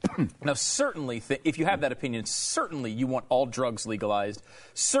 Now, certainly, if you have that opinion, certainly you want all drugs legalized.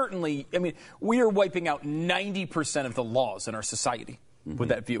 Certainly, I mean, we are wiping out 90% of the laws in our society with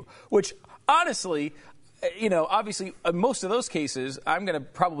that view, which, honestly, obviously, most of those cases, I'm going to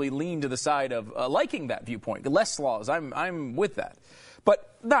probably lean to the side of liking that viewpoint. Less laws, I'm with that.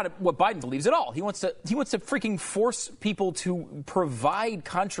 But not what Biden believes at all. He wants to freaking force people to provide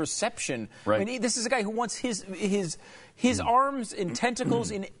contraception. Right. I mean, this is a guy who wants his arms and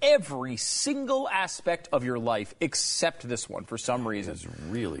tentacles in every single aspect of your life except this one for some reason. It's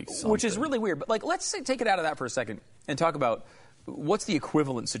really something. Which is really weird. But let's take it out of that for a second and talk about what's the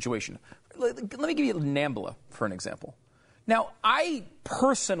equivalent situation. Let me give you NAMBLA for an example. Now, I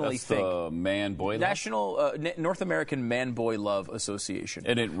personally think the Man-Boy Love? National North American Man-Boy Love Association.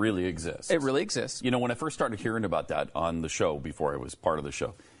 And it really exists. It really exists. When I first started hearing about that on the show, before I was part of the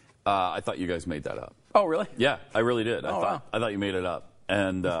show, I thought you guys made that up. Oh, really? Yeah, I really did. Wow. I thought you made it up.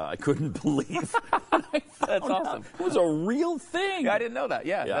 And I couldn't believe That's awesome. It was a real thing. I didn't know that.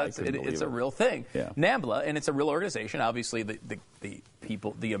 Yeah, it's a real thing. Yeah. NAMBLA, and it's a real organization. Obviously,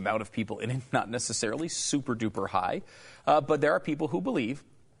 the amount of people in it, not necessarily super duper high, but there are people who believe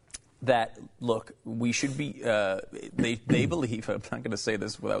that, look, we should be, they believe, I'm not going to say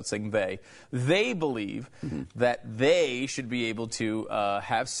this without saying they believe that they should be able to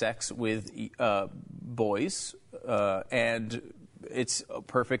have sex with boys, and it's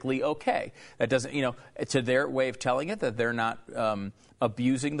perfectly okay. That doesn't, to their way of telling it, that they're not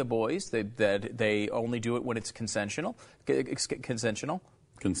abusing the boys, that they only do it when it's consensual.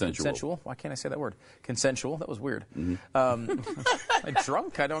 Consensual. Why can't I say that word? Consensual. That was weird. I'm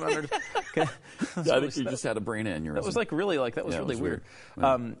drunk. I don't understand. I think you just had a brain aneurysm. That was really weird.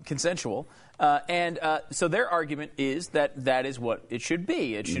 Consensual. So their argument is that is what it should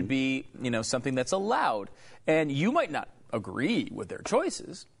be. It should be something that's allowed. And you might not agree with their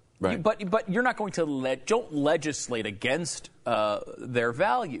choices. Right. But you're not going to don't legislate against their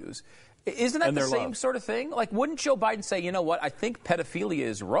values. Isn't that the same sort of thing? Like, wouldn't Joe Biden say, you know what, I think pedophilia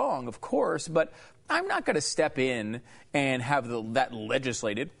is wrong, of course, but I'm not going to step in and have that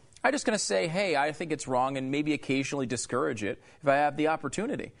legislated. I'm just going to say, hey, I think it's wrong, and maybe occasionally discourage it if I have the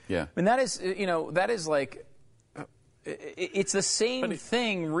opportunity. Yeah. And that is like, it's the same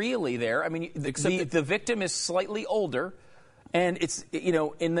thing really there. I mean, the victim is slightly older, and it's,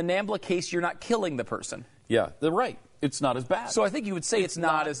 in the NAMBLA case, you're not killing the person. Yeah, they're right. It's not as bad. So I think you would say it's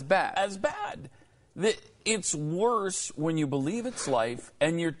not as bad. It's worse when you believe it's life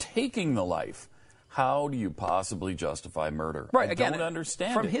and you're taking the life. How do you possibly justify murder? Right. I again, don't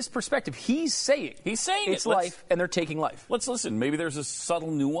understand from it. his perspective, he's saying it's life, and they're taking life. Let's listen. Maybe there's a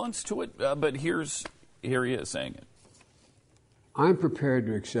subtle nuance to it, but here he is saying it. I'm prepared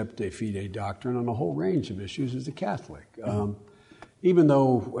to accept a fide doctrine on a whole range of issues as a Catholic. Even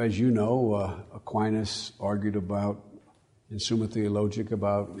though, as you know, Aquinas argued about, in Summa Theologica,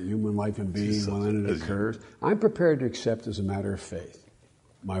 about human life and being when it occurs, I'm prepared to accept as a matter of faith,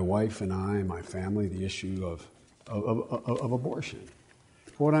 my wife and I, my family, the issue of abortion.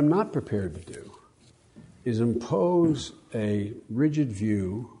 What I'm not prepared to do is impose a rigid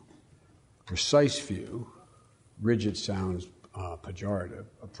view, precise view, rigid sounds pejorative,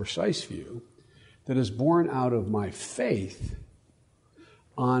 a precise view that is born out of my faith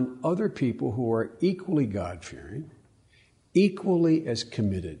on other people who are equally God-fearing, equally as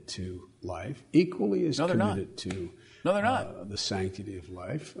committed to life, equally as committed to the sanctity of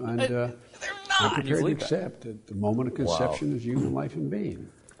life. And they're not. I'm prepared to accept that the moment of conception is human life and being.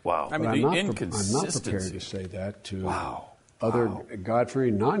 Wow. But I'm not prepared to say that to other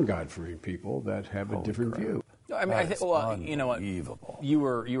God-fearing, non-God-fearing people that have a different view. I mean, you know what? You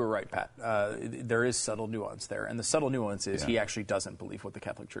were right, Pat. There is subtle nuance there, and the subtle nuance is he actually doesn't believe what the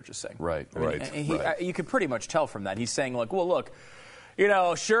Catholic Church is saying. Right, You can pretty much tell from that. He's saying, like, well, look, you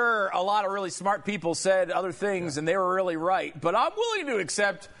know, sure, a lot of really smart people said other things, and they were really right, but I'm willing to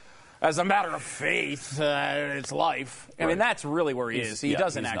accept, as a matter of faith, it's life. I mean, that's really where he is. He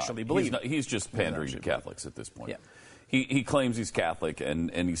doesn't actually believe it. He's just pandering to Catholics at this point. Yeah. He claims he's Catholic,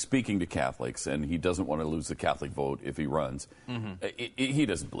 and he's speaking to Catholics, and he doesn't want to lose the Catholic vote if he runs. He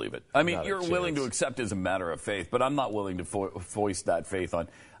doesn't believe it. I mean, you're willing to accept as a matter of faith, but I'm not willing to foist that faith on.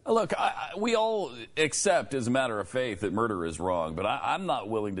 Look, we all accept as a matter of faith that murder is wrong, but I'm not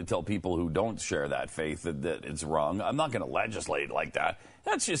willing to tell people who don't share that faith that it's wrong. I'm not going to legislate like that.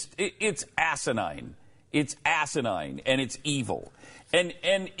 That's just, it's asinine. It's asinine, and it's evil. And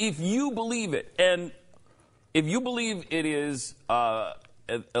if you believe it, and if you believe it is a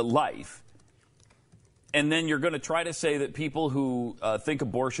life, and then you're going to try to say that people who think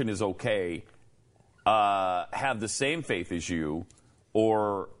abortion is okay have the same faith as you,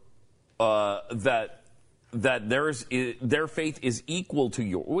 or that their faith is equal to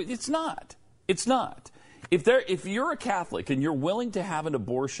yours, it's not. It's not. If you're a Catholic and you're willing to have an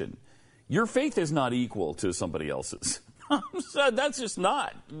abortion, your faith is not equal to somebody else's. That's just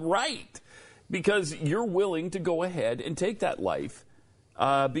not right. Because you're willing to go ahead and take that life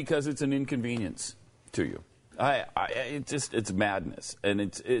because it's an inconvenience to you. It's madness, and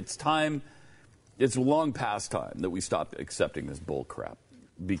it's time. It's long past time that we stop accepting this bull crap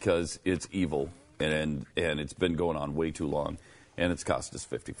because it's evil and it's been going on way too long, and it's cost us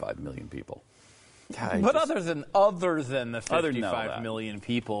 55 million people. But other than the 55 million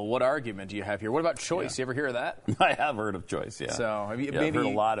people, what argument do you have here? What about choice? You ever hear of that? I have heard of choice, yeah. So I've heard a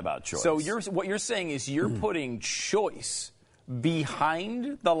lot about choice. So what you're saying is you're putting choice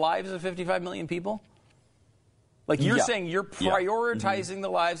behind the lives of 55 million people? Like you're saying you're prioritizing the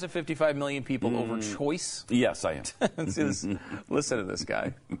lives of 55 million people over choice? Yes, I am. Listen to this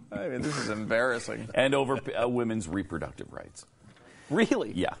guy. I mean, this is embarrassing. And over women's reproductive rights.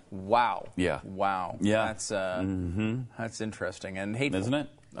 Really? Yeah. Wow. Yeah. Wow. Yeah. That's interesting and hateful, isn't it?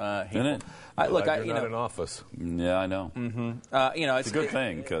 Hateful. Isn't it? Look, you're not in office. Yeah, I know. It's a good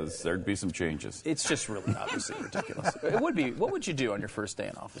thing because there'd be some changes. It's just really obviously ridiculous. It would be. What would you do on your first day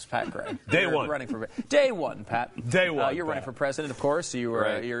in office, Pat Gray? Day one. Running for day one, Pat. Day one. You're running for president, of course.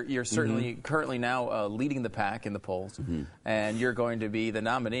 You're certainly currently now leading the pack in the polls, and you're going to be the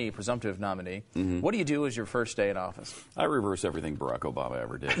nominee, presumptive nominee. What do you do as your first day in office? I reverse everything Barack Obama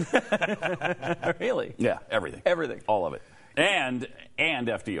ever did. Really? Yeah, everything. Everything. All of it. And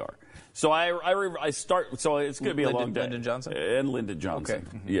FDR. So I start. So it's going to be a long day. Lyndon Johnson and Lyndon Johnson.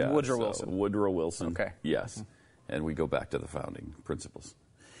 Okay. Yeah. Woodrow Wilson. Woodrow Wilson. Okay. Yes. And we go back to the founding principles.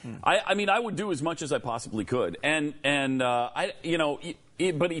 I mean, I would do as much as I possibly could, but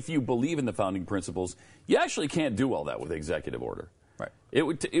if you believe in the founding principles, you actually can't do all that with executive order. Right. It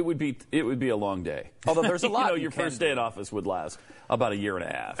would be a long day. Although there's a lot. Your first day in office would last about a year and a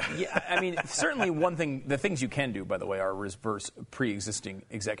half. Yeah, I mean, certainly the things you can do, by the way, are reverse pre-existing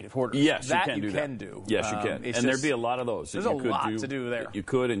executive orders. Yes, that you can do. Yes, you can. And there'd be a lot of those. There's a lot to do there. You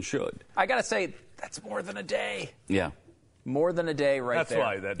could and should. I got to say, that's more than a day. Yeah. More than a day there. That's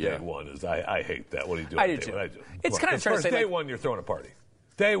why that day one is, I hate that. What do you do? I do too. It's kind of trying to say, day one, you're throwing a party.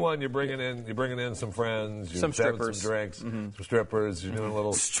 Day one, you're bringing in some friends, some strippers, some drinks, some strippers. You're doing a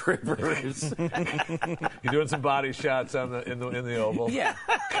little strippers. You're doing some body shots in the Oval. Yeah,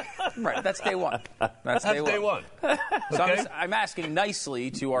 right. That's day one. That's day one. So okay? I'm asking nicely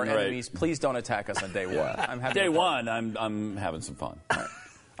to our enemies. Please don't attack us on day one. Day one, I'm having some fun.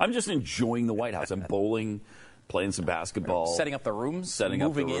 I'm just enjoying the White House. I'm bowling, playing some basketball, setting up the rooms,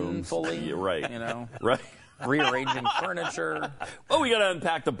 moving in fully. Yeah, right. Right. Rearranging furniture. Well, we got to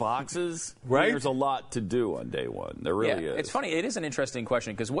unpack the boxes. Right. There's a lot to do on day one. There really is. It's funny. It is an interesting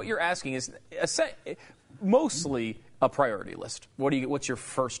question because what you're asking is mostly a priority list. What's your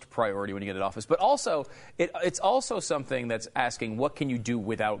first priority when you get in office? But also, it's also something that's asking what can you do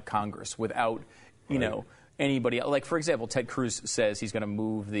without Congress, without anybody. Like, for example, Ted Cruz says he's going to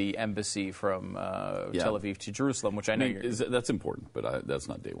move the embassy from Tel Aviv to Jerusalem, which I know that's important, but that's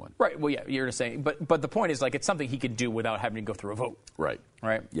not day one. Right. Well, yeah, you're just saying. But the point is, like, it's something he can do without having to go through a vote. Right.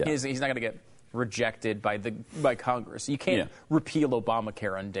 Right. Yeah. He's not going to get rejected by Congress. You can't repeal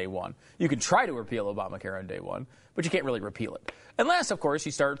Obamacare on day one. You can try to repeal Obamacare on day one, but you can't really repeal it. Unless, of course,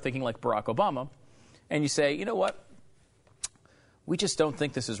 you start thinking like Barack Obama, and you say, you know what? We just don't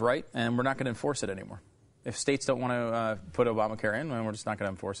think this is right, and we're not going to enforce it anymore. If states don't want to put Obamacare in, then we're just not going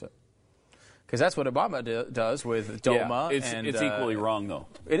to enforce it. Because that's what Obama does with DOMA. Yeah, it's equally wrong, though.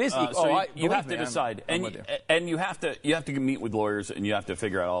 It is. You have to decide, and you have to meet with lawyers, and you have to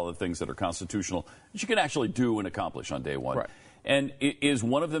figure out all the things that are constitutional that you can actually do and accomplish on day one. Right. And is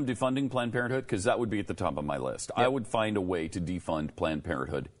one of them defunding Planned Parenthood? Because that would be at the top of my list. Yep. I would find a way to defund Planned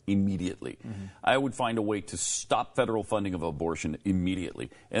Parenthood immediately. Mm-hmm. I would find a way to stop federal funding of abortion immediately.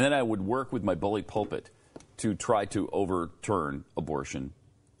 And then I would work with my bully pulpit to try to overturn abortion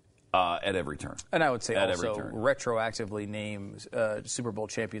at every turn. And I would say also retroactively name Super Bowl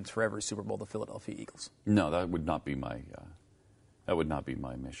champions for every Super Bowl the Philadelphia Eagles. No, that would not be my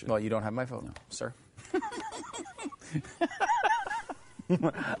mission. Well, you don't have my vote, sir.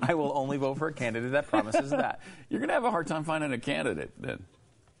 I will only vote for a candidate that promises that. You're going to have a hard time finding a candidate then,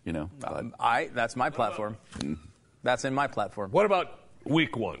 that's my platform. That's in my platform. What about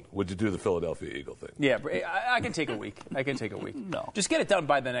week one? Would you do the Philadelphia Eagle thing? Yeah, I can take a week. No. Just get it done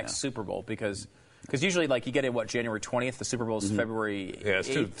by the next Super Bowl because usually you get it, January 20th? The Super Bowl is February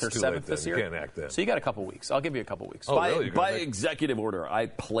 8th or 7th this year. You can't act then. So you got a couple weeks. I'll give you a couple weeks. Oh, really? By executive order, I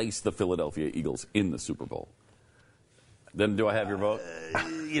place the Philadelphia Eagles in the Super Bowl. Then do I have your vote?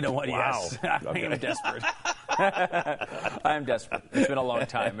 You know what? Wow. Yes. I am desperate. I am desperate. It's been a long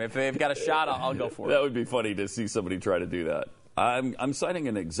time. If they've got a shot, I'll go for it. That would be funny to see somebody try to do that. I'm signing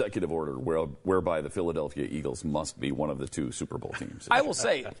an executive order whereby the Philadelphia Eagles must be one of the two Super Bowl teams. I will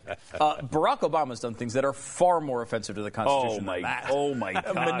say, Barack Obama's done things that are far more offensive to the Constitution than that. Oh, my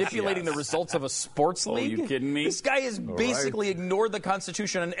gosh, manipulating the results of a sports league. Are you kidding me? This guy has basically ignored the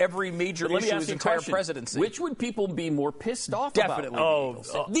Constitution on every major issue of his entire presidency. Which would people be more pissed off Definitely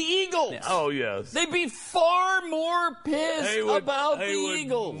about? The Eagles. Yes. Oh, yes. They'd be far more pissed about the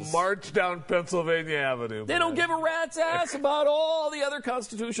Eagles. March down Pennsylvania Avenue. They don't give a rat's ass about all the other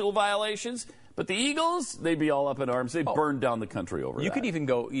constitutional violations, but the Eagles, they'd be all up in arms. They'd burn down the country over that. You could even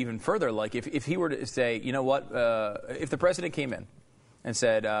go even further. If he were to say, you know what, if the president came in and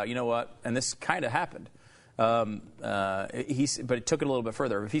said, you know what, and this kind of happened, but it took it a little bit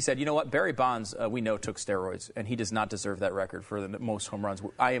further. If he said, you know what, Barry Bonds, we know, took steroids, and he does not deserve that record for the most home runs.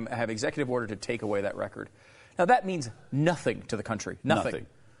 I have executive order to take away that record. Now, that means nothing to the country. Nothing.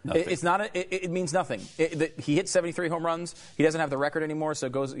 It's not. It means nothing. He hit 73 home runs. He doesn't have the record anymore, so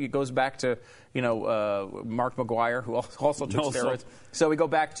it goes back to Mark McGwire, who also took steroids. So we go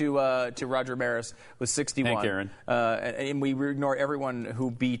back to Roger Maris with 61. Hank Aaron. And we ignore everyone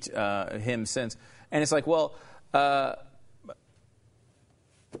who beat him since. And it's like, well,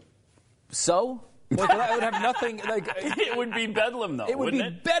 so. I would have nothing. It would be bedlam, though. It would be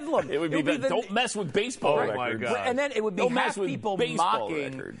bedlam. It would be bedlam. Don't mess with baseball records. My God. And then it would be half people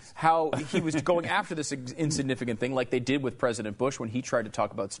mocking how he was going after this insignificant thing, like they did with President Bush when he tried to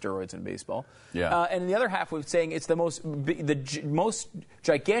talk about steroids in baseball. Yeah. And the other half was saying it's the most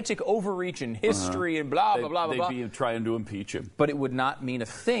gigantic overreach in history and blah blah blah blah. They'd be trying to impeach him, but it would not mean a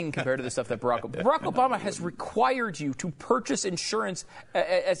thing compared to the stuff that Barack Obama has required you to purchase insurance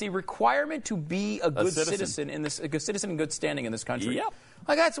as a requirement to be a good citizen in good standing in this country. Yep.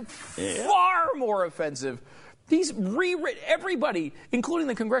 That's far more offensive. He's rewritten everybody, including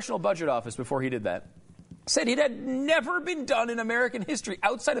the Congressional Budget Office before he did that, said it had never been done in American history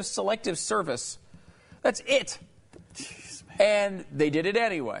outside of selective service. That's it. Jeez, and they did it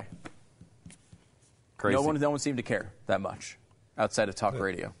anyway. Crazy. No one seemed to care that much outside of talk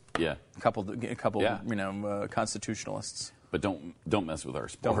radio. Yeah. A couple constitutionalists. But don't mess with our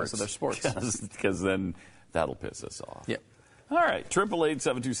sports. Don't mess with our sports. Because then that'll piss us off. Yep. All right.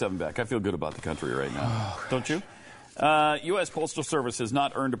 888-727-BECK. I feel good about the country right now. Don't you? U.S. Postal Service has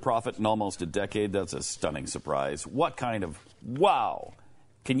not earned a profit in almost a decade. That's a stunning surprise. What kind of wow?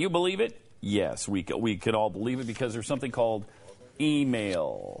 Can you believe it? Yes, we can all believe it because there's something called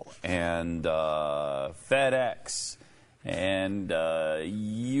email and FedEx and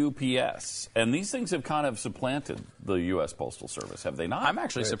UPS. And these things have kind of supplanted the U.S. Postal Service, have they not? I'm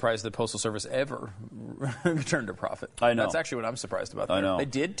actually surprised the Postal Service ever returned a profit. I know. That's actually what I'm surprised about. I know. They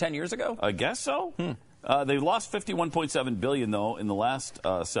did 10 years ago? I guess so. They lost $51.7 billion, though, in the last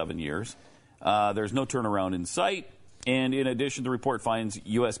 7 years. There's no turnaround in sight. And in addition, the report finds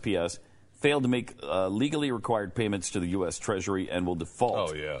USPS failed to make legally required payments to the U.S. Treasury and will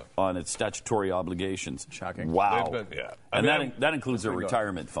default on its statutory obligations. Shocking. Wow. And that includes their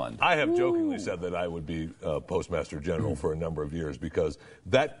retirement fund. I have jokingly said that I would be Postmaster General for a number of years because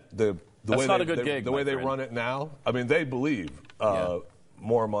the way they run it now, I mean, they believe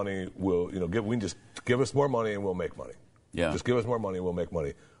more money will, we can just give us more money and we'll make money. Yeah. Just give us more money and we'll make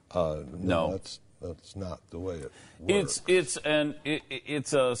money. No. That's not the way it works.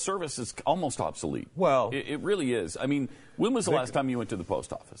 It's a service that's almost obsolete. Well, it really is. I mean, when was the last time you went to the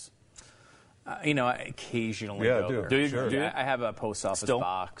post office? I occasionally go there. Do you? Sure. Do you? I have a post office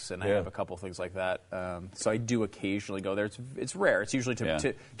box, and I have a couple things like that. So I do occasionally go there. It's rare. It's usually to mail.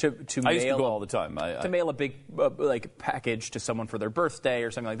 I used to go all the time. To mail a big package to someone for their birthday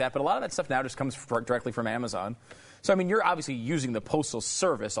or something like that. But a lot of that stuff now just comes directly from Amazon. So, I mean, you're obviously using the postal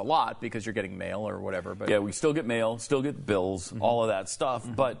service a lot because you're getting mail or whatever. But yeah, we still get mail, still get bills, all of that stuff.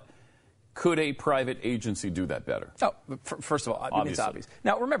 But could a private agency do that better? Oh, first of all, I mean, it's obvious.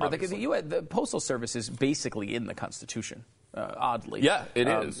 Now, remember, the Postal Service is basically in the Constitution, oddly. Yeah, it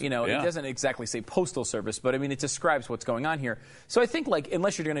is. It doesn't exactly say Postal Service, but, I mean, it describes what's going on here. So I think,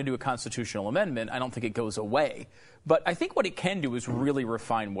 unless you're going to do a constitutional amendment, I don't think it goes away. But I think what it can do is really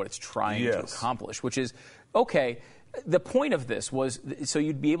refine what it's trying to accomplish, which is, okay, the point of this was so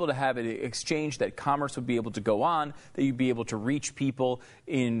you'd be able to have an exchange that commerce would be able to go on, that you'd be able to reach people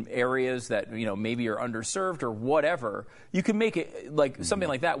in areas that maybe are underserved or whatever. You can make it something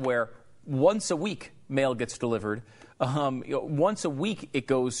like that where once a week mail gets delivered. Once a week it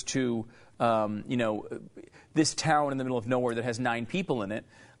goes to this town in the middle of nowhere that has 9 people in it.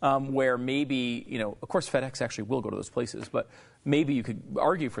 Where maybe, of course FedEx actually will go to those places, but maybe you could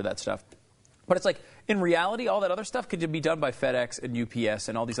argue for that stuff. But it's in reality, all that other stuff could be done by FedEx and UPS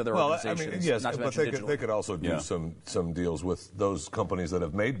and all these other organizations. I mean, yes, not to but mention they could also do some deals with those companies that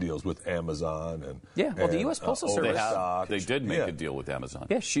have made deals with Amazon and the U.S. Postal Service. They did make a deal with Amazon.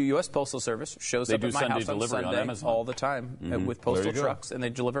 Yeah, U.S. Postal Service shows up at my house on Sunday Amazon all the time with postal trucks, and they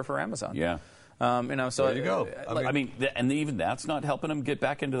deliver for Amazon. Yeah. So there you go. And even that's not helping them get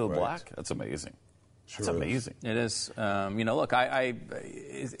back into the black. That's amazing. That's amazing. It is. Look,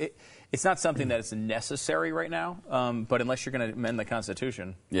 it's not something that is necessary right now. But unless you're going to amend the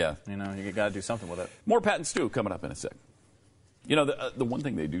Constitution, you got to do something with it. More Pat and Stu coming up in a sec. The one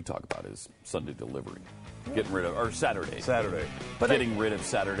thing they do talk about is Sunday delivery, getting rid of or Saturday, but getting rid of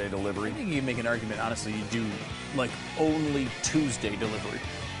Saturday delivery. I think you can make an argument. Honestly, you do only Tuesday delivery.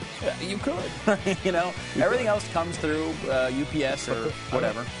 Yeah, you could. Everything else comes through UPS or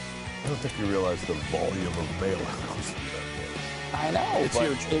whatever. I don't think you realize the volume of mail that goes through that place. I know, It's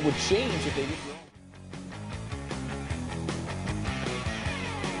huge. It would change if they did.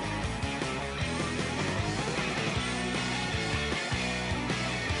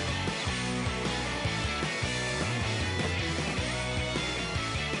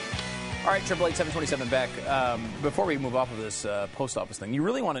 All right, 888-727 back. Before we move off of this post office thing, you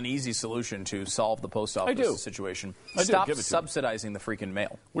really want an easy solution to solve the post office situation. Stop subsidizing the freaking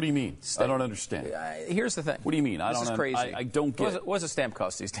mail. What do you mean? I don't understand. Here's the thing. What do you mean? This is crazy. I don't get it. What does a stamp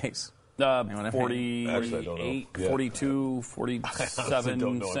cost these days? 48, 42, 47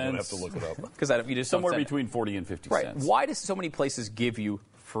 don't know. cents. I'm going to have to look it up. Because you just somewhere between 40 and 50 cents. Why do so many places give you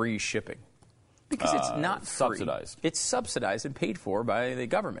free shipping? Because it's not subsidized. It's subsidized and paid for by the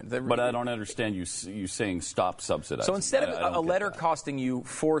government. But I don't understand you saying stop subsidizing. So instead of a letter costing you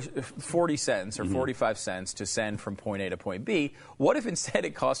 40 cents or 45 cents to send from point A to point B, what if instead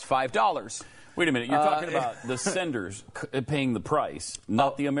it cost $5? Wait a minute. You're talking about the senders paying the price,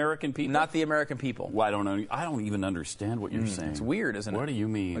 not the American people? Not the American people. Well, I don't even understand what you're saying. It's weird, isn't it? What do you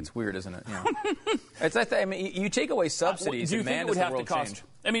mean? It's weird, isn't it? Yeah. You take away subsidies. Do you think it would have to cost? Change.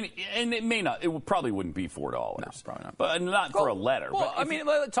 I mean, and it may not. It probably wouldn't be $4. No, probably not. But not for a letter. Well,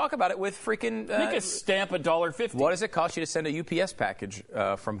 but talk about it with freaking. Make a stamp $1.50. What does it cost you to send a UPS package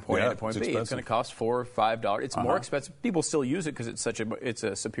from point A to point B? Expensive. It's going to cost $4 or $5. It's more expensive. People still use it because it's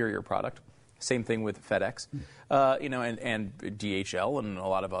a superior product. Same thing with FedEx, and DHL and a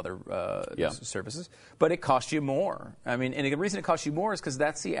lot of other services. But it costs you more. I mean, and the reason it costs you more is because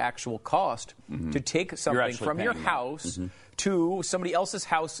that's the actual cost to take something from your house to somebody else's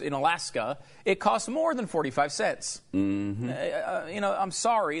house in Alaska. It costs more than 45 cents. I'm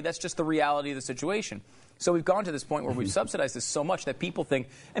sorry, that's just the reality of the situation. So we've gone to this point where we've subsidized this so much that people think,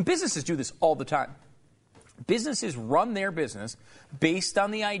 and businesses do this all the time. Businesses run their business based on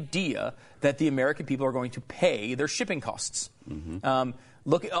the idea that the American people are going to pay their shipping costs.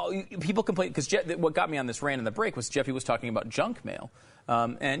 People complain because what got me on this rant in the break was Jeffy was talking about junk mail.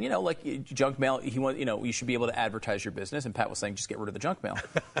 Junk mail, you should be able to advertise your business. And Pat was saying, just get rid of the junk mail.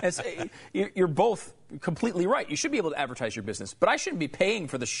 You're both completely right. You should be able to advertise your business. But I shouldn't be paying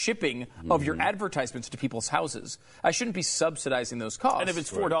for the shipping of your advertisements to people's houses. I shouldn't be subsidizing those costs. And if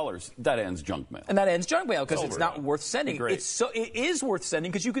it's $4, that ends junk mail. And that ends junk mail because it's not worth sending. It is worth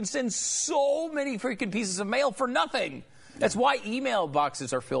sending because you can send so many freaking pieces of mail for nothing. That's why email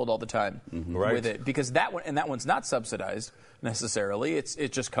boxes are filled all the time with it, because that one's not subsidized necessarily.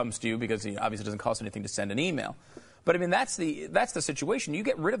 It just comes to you because it obviously doesn't cost anything to send an email. But I mean, that's the situation. You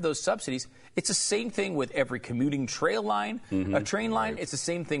get rid of those subsidies. It's the same thing with every commuting train line. It's the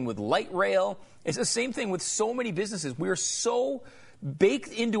same thing with light rail. It's the same thing with so many businesses. We are so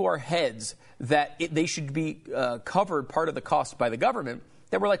baked into our heads that they should be covered part of the cost by the government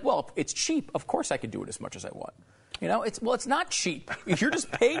that we're like, well, it's cheap. Of course I can do it as much as I want. It's not cheap. You're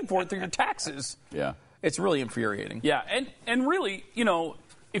just paying for it through your taxes. Yeah. It's really infuriating. Yeah, and really,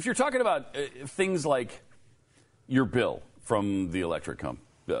 if you're talking about things like your bill from the electric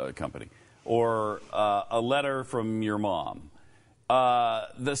company or a letter from your mom,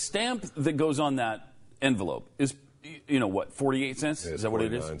 the stamp that goes on that envelope is, what, 48 cents? Yeah, is that what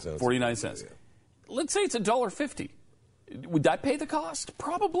it is? 49 cents. Yeah. Let's say it's $1.50. Would that pay the cost?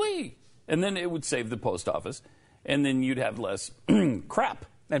 Probably. And then it would save the post office, and then you'd have less crap.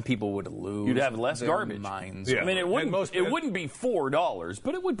 And people would lose. You'd have less garbage. Minds. Yeah. I mean, it wouldn't be $4,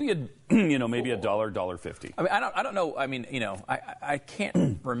 but it would be maybe $1, $1.50. I mean, I don't know. I mean, I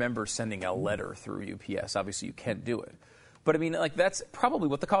can't remember sending a letter through UPS. Obviously, you can't do it. But I mean, that's probably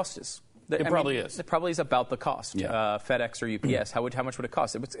what the cost is. It probably is. It probably is about the cost. Yeah. FedEx or UPS. How much would it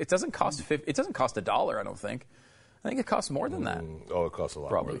cost? It doesn't cost $1. I don't think. I think it costs more than that. It costs a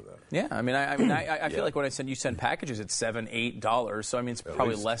lot more than that. Yeah, I mean, I feel like when you send packages, it's $7, $8. So I mean, it's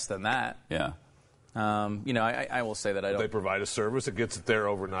probably less than that. Yeah. I will say that I don't. They provide a service that gets it there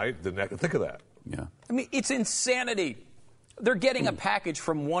overnight. Then think of that. Yeah. I mean, it's insanity. They're getting a package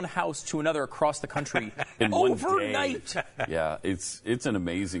from one house to another across the country in overnight. One day. Yeah, it's an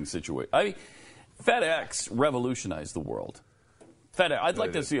amazing situation. I mean, FedEx revolutionized the world. FedEx. I'd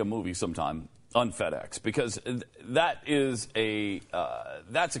like to see a movie sometime on FedEx, because that's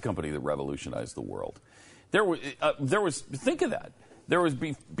a company that revolutionized the world. There was think of that. There was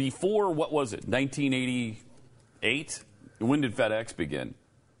before, what was it, 1988? When did FedEx begin?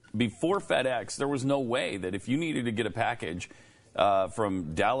 Before FedEx, there was no way that if you needed to get a package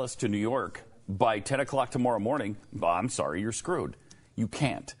from Dallas to New York by 10 o'clock tomorrow morning, I'm sorry, you're screwed. You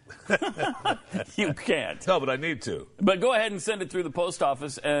can't. You can't. No, but I need to. But go ahead and send it through the post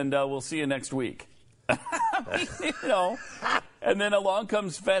office, and we'll see you next week. And then along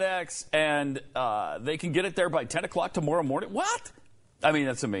comes FedEx, and they can get it there by 10 o'clock tomorrow morning. What? I mean,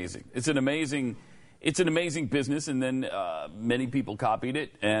 that's amazing. It's an amazing business, and then many people copied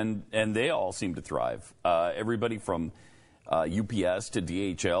it, and they all seem to thrive. Everybody from UPS to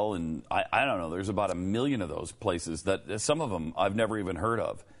DHL, and I don't know, there's about 1 million of those places that some of them I've never even heard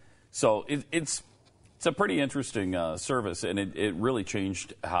of. So it's a pretty interesting service, and it really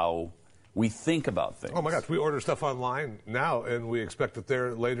changed how we think about things. Oh my gosh, we order stuff online now, and we expect it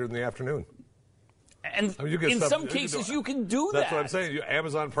there later in the afternoon. And in some cases, you can do that. That's what I'm saying.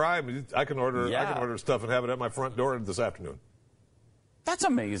 Amazon Prime, I can order stuff and have it at my front door this afternoon. That's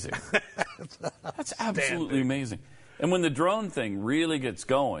amazing. That's absolutely amazing. And when the drone thing really gets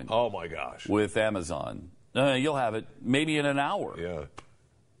going, oh my gosh, with Amazon, you'll have it maybe in an hour. Yeah,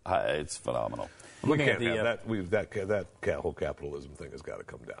 it's phenomenal. We can't have that. That whole capitalism thing has got to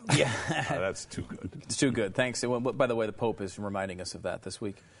come down. Yeah, that's too good. It's too good. Thanks. By the way, the Pope is reminding us of that this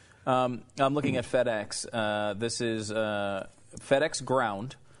week. I'm looking at FedEx. This is FedEx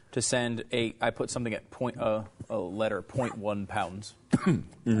Ground to send I put something at a letter 0.1 pounds.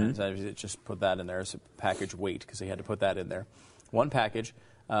 And so I just put that in there as a package weight because they had to put that in there. One package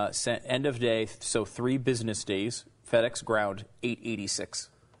sent end of day, so 3 business days. FedEx Ground $8.86.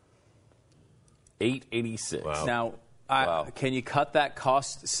 $8.86. Wow. Now, can you cut that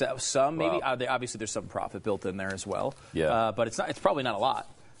cost some? Maybe obviously there's some profit built in there as well. Yeah, but it's probably not a lot.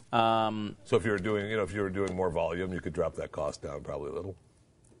 So if you were doing more volume, you could drop that cost down probably a little.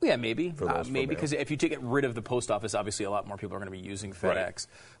 Yeah, maybe. Maybe because if you get rid of the post office, obviously a lot more people are going to be using FedEx. Right.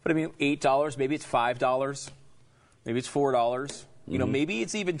 But I mean, $8, maybe it's $5, maybe it's $4. You know, maybe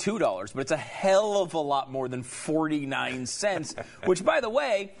it's even $2, but it's a hell of a lot more than 49 cents, which, by the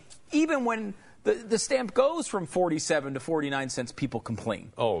way, even when the stamp goes from 47 to 49 cents, people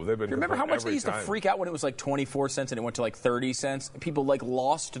complain. Oh, they've been. Remember how much they used to freak out when it was like 24 cents and it went to like 30 cents? People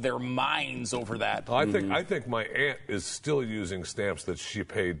lost their minds over that. I think my aunt is still using stamps that she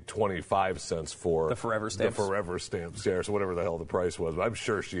paid 25 cents for. The Forever stamps. The Forever stamps, yeah, so whatever the hell the price was. I'm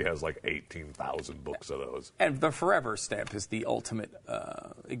sure she has like 18,000 books of those. And the Forever stamp is the ultimate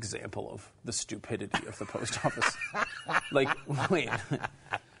example of the stupidity of the post office. Wait.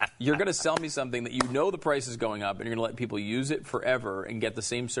 You're going to sell me something that you know the price is going up, and you're going to let people use it forever and get the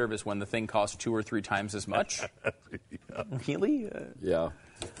same service when the thing costs 2 or 3 times as much? Yeah. Really? Yeah,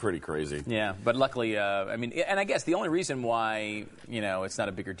 pretty crazy. Yeah, but luckily, and I guess the only reason why, it's not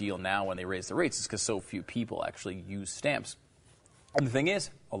a bigger deal now when they raise the rates is because so few people actually use stamps. And the thing is,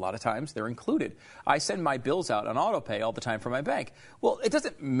 a lot of times they're included. I send my bills out on autopay all the time from my bank. Well, it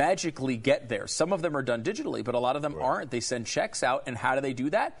doesn't magically get there. Some of them are done digitally, but a lot of them aren't. They send checks out, and how do they do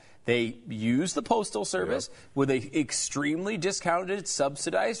that? They use the Postal Service with an extremely discounted,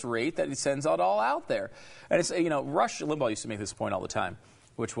 subsidized rate that it sends it all out there. And it's, Rush Limbaugh used to make this point all the time,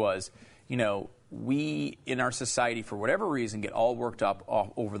 which was, we in our society, for whatever reason, get all worked up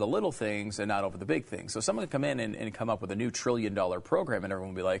over the little things and not over the big things. So someone could come in and come up with a new $1 trillion program, and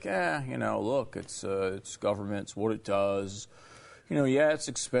everyone would be like, look, it's government, it's what it does. It's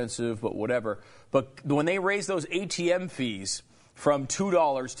expensive, but whatever. But when they raise those ATM fees from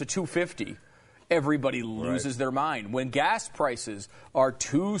 $2 to $2.50, everybody loses their mind. When gas prices are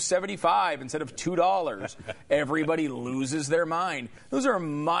 $2.75 instead of $2, everybody loses their mind. Those are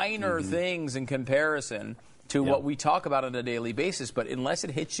minor things in comparison to what we talk about on a daily basis, but unless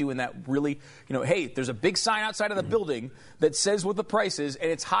it hits you in that really, hey, there's a big sign outside of the building that says what the price is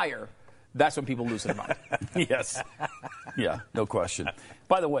and it's higher, that's when people lose their mind. Yes. Yeah, no question.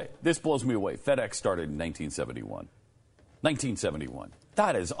 By the way, this blows me away. FedEx started in 1971. 1971.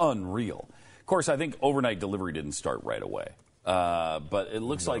 That is unreal. Of course, I think overnight delivery didn't start right away. But it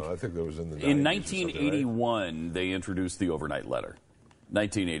looks like I think that was in 1981, they introduced the overnight letter.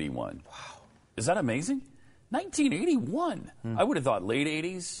 1981. Wow. Is that amazing? 1981. I would have thought late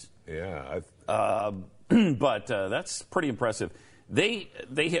 80s. Yeah. But that's pretty impressive. They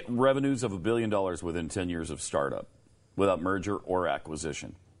hit revenues of $1 billion within 10 years of startup without merger or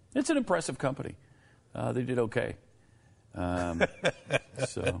acquisition. It's an impressive company. They did okay.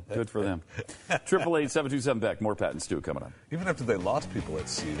 So good for them. 888-727-BECK. More Pat and Stu coming up. Even after they lost people at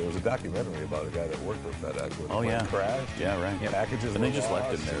sea, there was a documentary about a guy that worked for FedEx when the plane crashed. Yeah, right. Packages and they just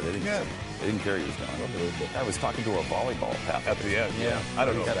left him there. They didn't care he was gone. I was talking to a volleyball Pat at the end. Yeah. I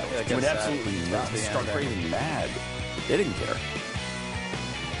don't know. He would absolutely start crazy mad. They didn't care.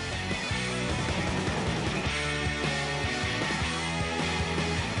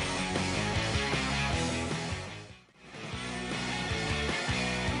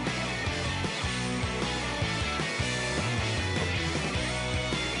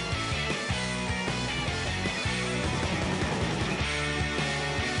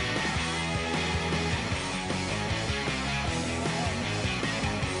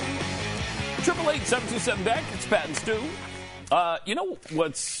 BECK. It's Pat and Stu. You know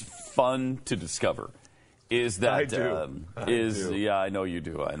what's fun to discover is that I do. Yeah, I know you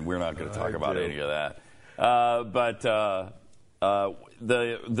do, and we're not going to talk about any of that.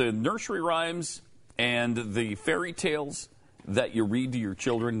 The nursery rhymes and the fairy tales that you read to your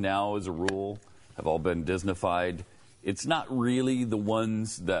children now, as a rule, have all been Disneyfied. It's not really the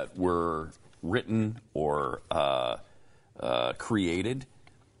ones that were written or created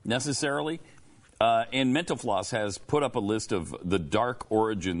necessarily. And Mental Floss has put up a list of the dark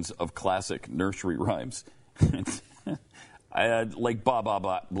origins of classic nursery rhymes, like Baa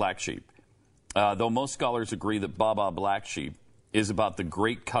Baa Black Sheep. Though most scholars agree that Baa Baa Black Sheep is about the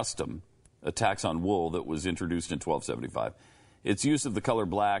great custom, a tax on wool that was introduced in 1275. Its use of the color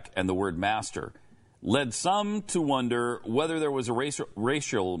black and the word master led some to wonder whether there was a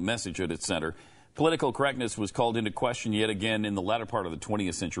racial message at its center. Political correctness was called into question yet again in the latter part of the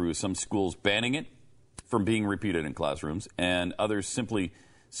 20th century, with some schools banning it from being repeated in classrooms and others simply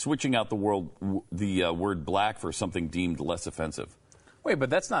switching out the word black for something deemed less offensive. Wait, but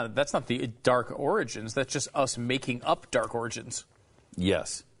that's not the dark origins. That's just us making up dark origins.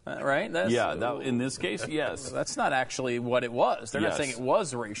 Yes. Right? In this case, yes. That's not actually what it was. They're not saying it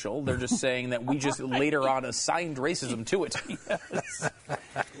was racial. They're just saying that we just later on assigned racism to it. Yes.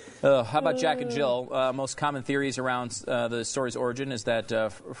 How about Jack and Jill? Most common theories around the story's origin is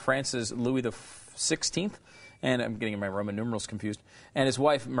that France's Louis XVI, and I'm getting my Roman numerals confused, and his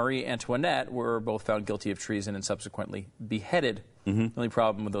wife Marie Antoinette were both found guilty of treason and subsequently beheaded. The only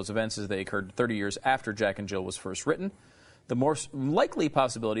problem with those events is they occurred 30 years after Jack and Jill was first written. The more likely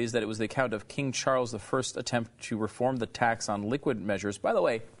possibility is that it was the account of King Charles I's attempt to reform the tax on liquid measures. By the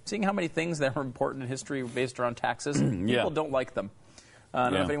way, seeing how many things that are important in history based around taxes, people don't like them. I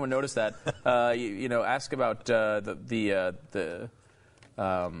don't know if anyone noticed that. Ask about the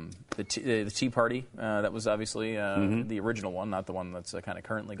Tea Party. That was obviously the original one, not the one that's kind of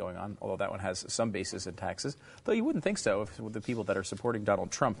currently going on, although that one has some basis in taxes. Though you wouldn't think so with the people that are supporting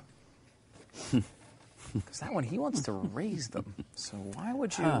Donald Trump. Because that one, he wants to raise them. So why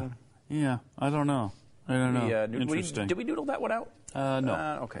would you... Yeah, I don't know. Interesting. Did we noodle that one out?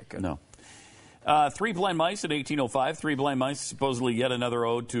 No. Okay, good. No. Three Blind Mice in 1805. Three Blind Mice, supposedly yet another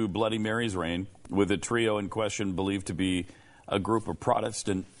ode to Bloody Mary's reign, with the trio in question believed to be a group of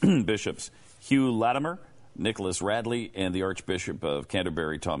Protestant bishops. Hugh Latimer, Nicholas Radley, and the Archbishop of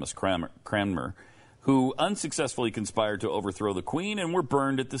Canterbury, Thomas Cranmer, who unsuccessfully conspired to overthrow the Queen and were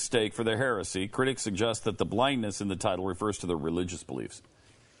burned at the stake for their heresy. Critics suggest that the blindness in the title refers to their religious beliefs.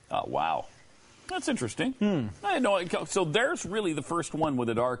 Wow. That's interesting. I know. So there's really the first one with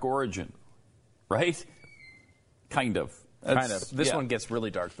a dark origin, right? Kind of. This one gets really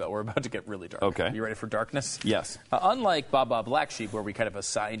dark, though. We're about to get really dark. Okay. You ready for darkness? Yes. Unlike Baba Black Sheep, where we kind of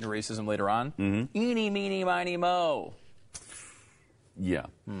assigned racism later on, eeny, meeny, miny, mo. Yeah.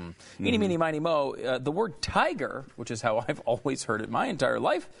 Eeny, meeny, miny, mo. The word tiger, which is how I've always heard it my entire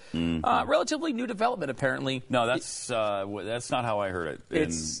life, relatively new development, apparently. No, that's not how I heard it in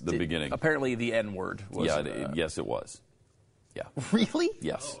the beginning. Apparently the N-word was... Yes, it was. Yeah. Really?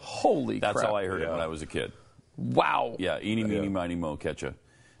 Yes. Holy crap. That's how I heard it when I was a kid. Wow. Yeah, eeny, meeny, miny, mo, catcha.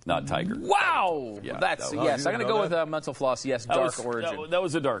 Not tiger. Wow. Yeah, That's, yes, I'm going to go with mental floss. Yes, dark origin. That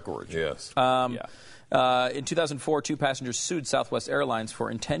was a dark origin. Yes. In 2004, 2 passengers sued Southwest Airlines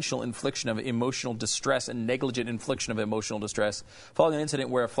for intentional infliction of emotional distress and negligent infliction of emotional distress following an incident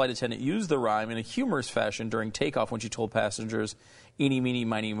where a flight attendant used the rhyme in a humorous fashion during takeoff when she told passengers, eeny, meeny,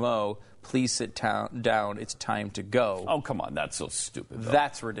 miny, mo, please sit down, it's time to go. Oh, come on, that's so stupid, though.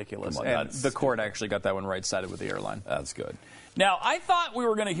 That's ridiculous. Come on, and the court actually got that one right-sided with the airline. That's good. Now, I thought we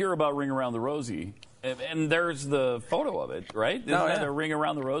were going to hear about Ring Around the Rosie. And there's the photo of it, right? Isn't that a Ring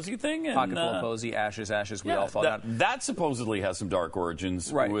Around the Rosie thing? And, Pocket full of posy, ashes, we all fall down. That supposedly has some dark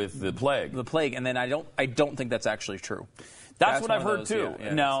origins with the plague. The plague, and then I don't think that's actually true. That's what I've heard, too.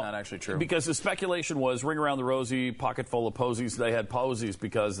 Now, it's not actually true. Because the speculation was Ring Around the Rosie, pocket full of posies. They had posies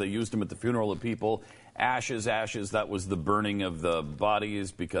because they used them at the funeral of people. Ashes, that was the burning of the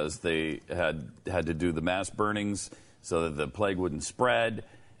bodies because they had to do the mass burnings so that the plague wouldn't spread.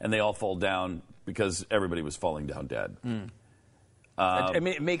 And they all fall down because everybody was falling down dead. I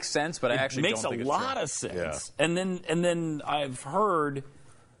mean, it makes sense, but I actually don't think it's true. It makes a lot of sense. Yeah. And then I've heard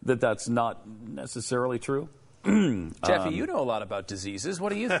that that's not necessarily true. Jeffy, you know a lot about diseases.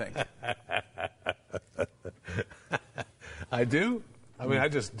 What do you think? I do. I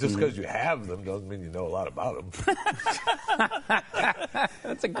mean, just because you have them doesn't mean you know a lot about them.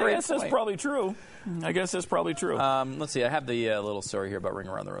 That's a great point. That's probably true. I guess that's probably true. Let's see. I have the little story here about Ring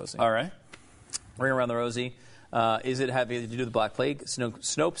Around the Rosie. All right. Ring Around the Rosie. Is it having to do with the Black Plague?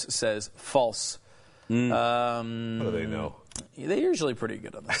 Snopes says false. What do they know? They're usually pretty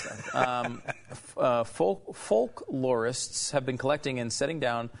good on this stuff. Folklorists have been collecting and setting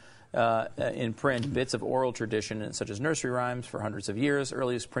down in print bits of oral tradition such as nursery rhymes for hundreds of years.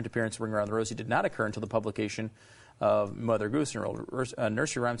 Earliest print appearance of Ring Around the Rosie did not occur until the publication of Mother Goose and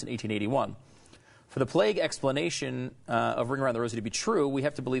nursery rhymes in 1881. For the plague explanation of Ring Around the Rosie to be true, we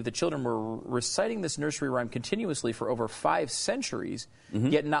have to believe that children were reciting this nursery rhyme continuously for over 5 centuries,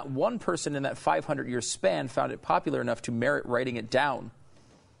 yet not one person in that 500-year span found it popular enough to merit writing it down.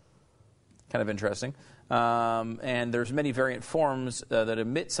 Kind of interesting. And there's many variant forms that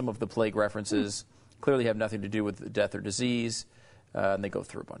omit some of the plague references, clearly have nothing to do with death or disease, and they go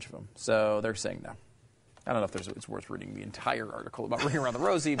through a bunch of them. So they're saying no. I don't know if it's worth reading the entire article about Ring Around the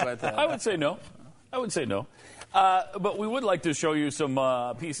Rosie, but... I would say no. But we would like to show you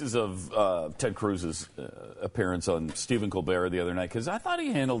some pieces of Ted Cruz's appearance on Stephen Colbert the other night, because I thought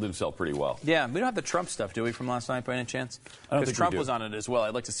he handled himself pretty well. Yeah, we don't have the Trump stuff, do we, from last night by any chance? Because Trump was on it as well.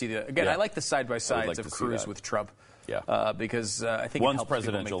 I'd like to see the... Again, I like the side-by-sides of Cruz with Trump. Yeah. Because I think one's it helps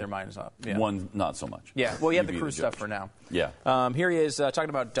presidential, people make their minds up. Yeah. One not so much. Yeah, well, you have the Cruz stuff for now. Yeah. Here he is talking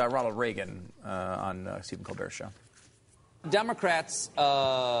about Ronald Reagan on Stephen Colbert's show. Democrats,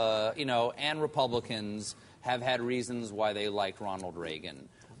 and Republicans have had reasons why they liked Ronald Reagan.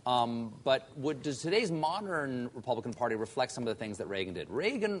 But does today's modern Republican Party reflect some of the things that Reagan did?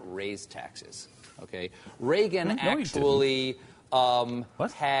 Reagan raised taxes. Okay, Reagan actually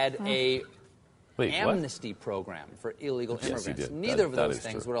had a amnesty program for illegal immigrants. Yes, he did. Neither of those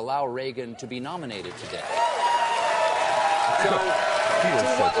things would allow Reagan to be nominated today. So, to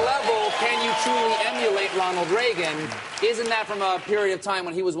what level can you truly emulate Ronald Reagan? Isn't that from a period of time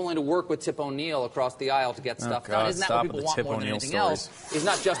when he was willing to work with Tip O'Neill across the aisle to get stuff done? Isn't that what people want more than anything else? Is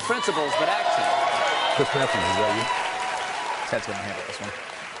not just principles, but action. Chris Matthews, is that you? Ted's going to handle this one.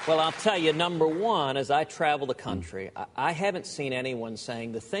 Well, I'll tell you, number one, as I travel the country, I haven't seen anyone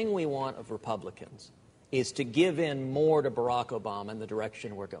saying the thing we want of Republicans is to give in more to Barack Obama in the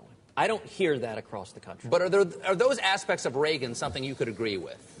direction we're going. I don't hear that across the country. But are those aspects of Reagan something you could agree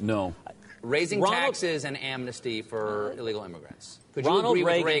with? No. Raising taxes and amnesty for illegal immigrants. Could you Ronald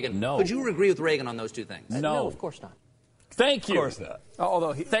agree with Reagan? No. Could you agree with Reagan on those two things? No, of course not. Thank you. Of course not.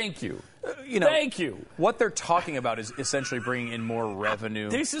 Although thank you. Thank you. What they're talking about is essentially bringing in more revenue.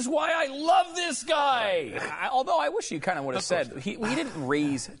 This is why I love this guy. Although I wish you kind of would have said he didn't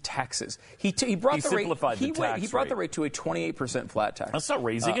raise taxes. He brought the rate. He brought the rate to a 28% flat tax. That's not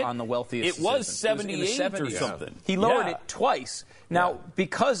raising it on the wealthiest. It was citizens. 78 or something. He lowered it twice. Now,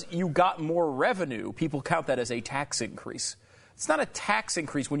 because you got more revenue, people count that as a tax increase. It's not a tax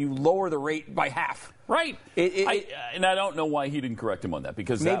increase when you lower the rate by half. Right. And I don't know why he didn't correct him on that,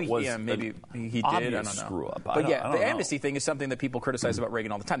 because maybe, that was maybe he did. I don't know. Screw up. But the amnesty thing is something that people criticize about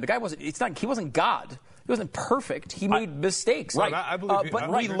Reagan all the time. The guy he wasn't God. He wasn't perfect. He made mistakes. Right.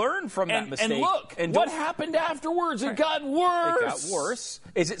 But we learned from that mistake. And look, what happened afterwards? It got worse. It got worse.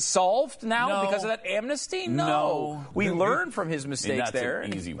 Is it solved now because of that amnesty? No. We learned from his mistakes there.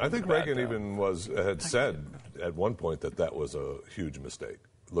 I think Reagan even had said at one point that was a huge mistake,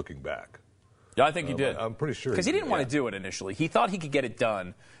 looking back. Yeah, I think he did. I'm pretty sure. Because he didn't want to do it initially. He thought he could get it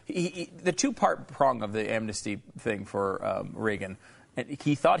done. The two-part prong of the amnesty thing for Reagan, and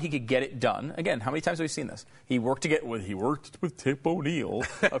he thought he could get it done. Again, how many times have we seen this? He worked with Tip O'Neill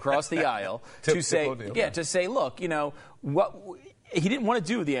across the aisle to say, look, what he didn't want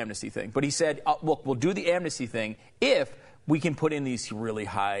to do the amnesty thing, but he said, look, we'll do the amnesty thing if we can put in these really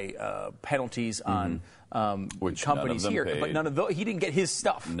high penalties on which companies here. Paid. But none of those, he didn't get his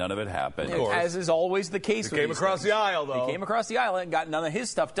stuff. None of it happened. As is always the case with these came across the aisle, though. He came across the aisle and got none of his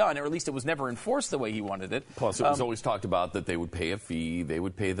stuff done, or at least it was never enforced the way he wanted it. Plus, it was always talked about that they would pay a fee, they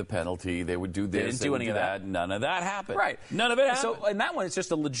would pay the penalty, they would do this, they didn't do any of that. None of that happened. Right. None of it happened. So, in that one, it's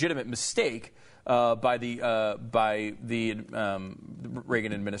just a legitimate mistake by the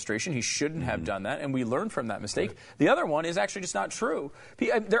Reagan administration. He shouldn't have done that, and we learned from that mistake. The other one is actually just not true.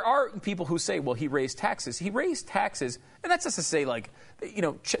 There are people who say, well, he raised taxes. He raised taxes, and that's just to say,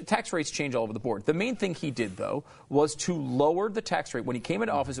 tax rates change all over the board. The main thing he did, though, was to lower the tax rate. When he came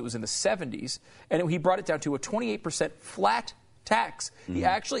into office, it was in the 70s, and he brought it down to a 28% flat tax. He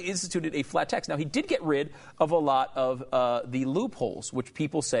actually instituted a flat tax. Now, he did get rid of a lot of the loopholes, which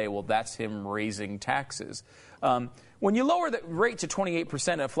people say, well, that's him raising taxes. When you lower the rate to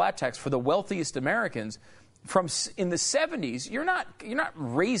 28% of flat tax for the wealthiest Americans, in the 70s, you're not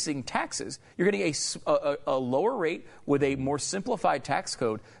raising taxes. You're getting a lower rate with a more simplified tax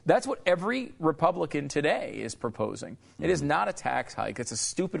code. That's what every Republican today is proposing. It is not a tax hike. It's a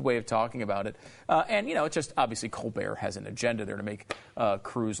stupid way of talking about it. It's just obviously Colbert has an agenda there to make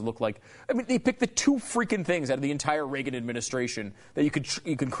Cruz look like. I mean, they picked the two freaking things out of the entire Reagan administration that you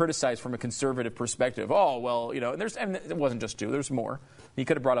can criticize from a conservative perspective. Oh well, and it wasn't just two. There's more. He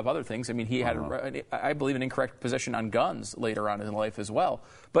could have brought up other things. I mean, he had, I believe, an incorrect position on guns later on in life as well.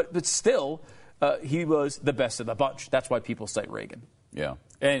 But still, he was the best of the bunch. That's why people cite Reagan. Yeah.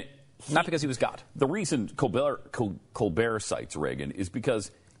 And not because he was God. The reason Colbert cites Reagan is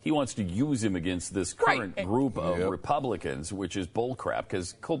because he wants to use him against this current group of Republicans, which is bullcrap,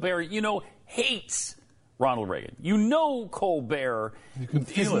 because Colbert, hates Ronald Reagan. Colbert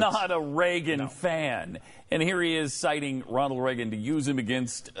is not a Reagan fan. And here he is citing Ronald Reagan to use him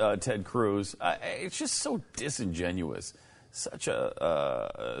against Ted Cruz. It's just so disingenuous. Such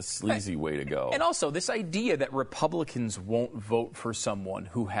a sleazy way to go. And also, this idea that Republicans won't vote for someone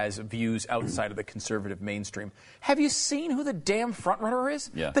who has views outside of the conservative mainstream. Have you seen who the damn frontrunner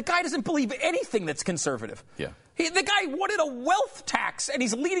is? Yeah. The guy doesn't believe anything that's conservative. Yeah. The guy wanted a wealth tax, and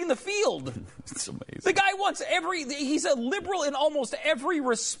he's leading the field. It's amazing. The guy wants he's a liberal in almost every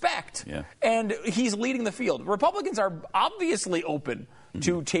respect, and he's leading the field. Republicans are obviously open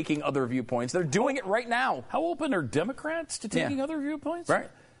to taking other viewpoints. They're doing it right now. How open are Democrats to taking other viewpoints? Right.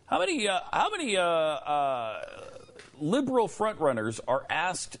 How many liberal frontrunners are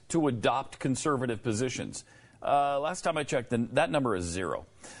asked to adopt conservative positions? Last time I checked, that number is 0.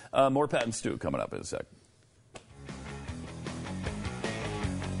 More Pat and Stu coming up in a sec.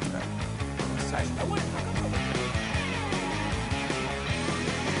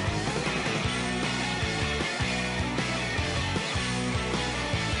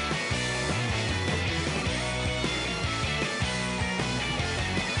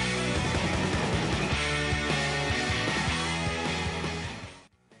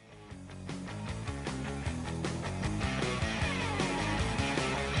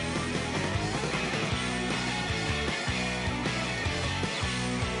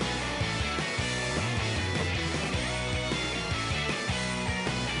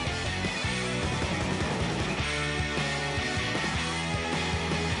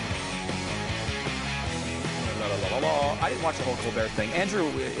 didn't watch the whole Colbert thing. Andrew,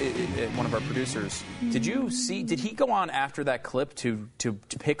 one of our producers, did he go on after that clip to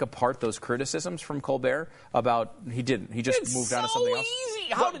pick apart those criticisms from Colbert about, he didn't. He just moved on to something else?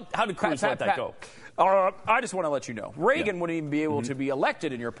 Easy. How did Cruz let that go? I just want to let you know, Reagan wouldn't even be able to be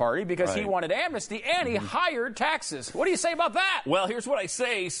elected in your party because he wanted amnesty and he hired taxes. What do you say about that? Well, here's what I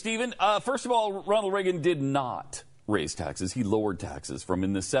say, Stephen. First of all, Ronald Reagan did not raise taxes. He lowered taxes from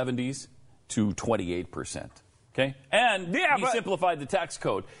in the 70s to 28%. Okay? And he simplified the tax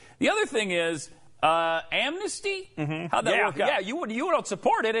code. The other thing is, amnesty? How'd that work out? Yeah, you don't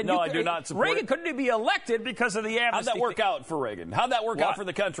support it. And no, I do not support Reagan it. couldn't be elected because of the amnesty. How'd that work out for Reagan? How'd that work out for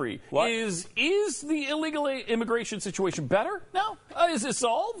the country? What? Is the illegal immigration situation better? No. Is it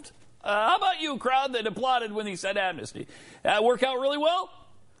solved? How about you, crowd that applauded when he said amnesty? Work out really well?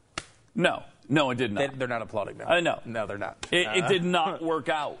 No. No, it did not. They're not applauding now. No. No, they're not. It did not work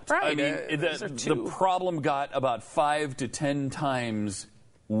out. Right. I mean, the problem got about 5 to 10 times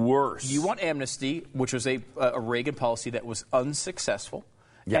worse. You want amnesty, which was a Reagan policy that was unsuccessful.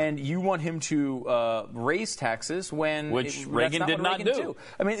 Yeah. And you want him to raise taxes which Reagan did not do.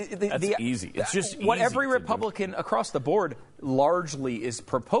 I mean, that's easy. It's just what easy every Republican across the board largely is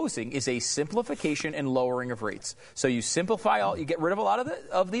proposing is a simplification and lowering of rates. So you simplify you get rid of a lot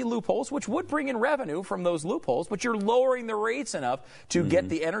of the loopholes, which would bring in revenue from those loopholes, but you're lowering the rates enough to get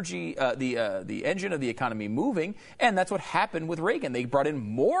the energy, the engine of the economy moving, and that's what happened with Reagan. They brought in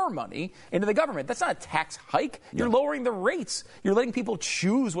more money into the government. That's not a tax hike. You're lowering the rates. You're letting people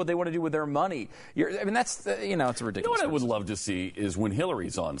choose what they want to do with their money. That's it's ridiculous. You know what I would love to see is when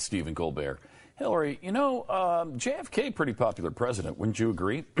Hillary's on Stephen Colbert. Hillary, JFK, pretty popular president. Wouldn't you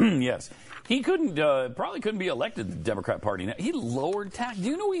agree? Yes. He probably couldn't be elected to the Democrat Party now. He lowered tax. Do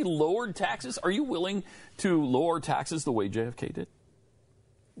you know he lowered taxes? Are you willing to lower taxes the way JFK did?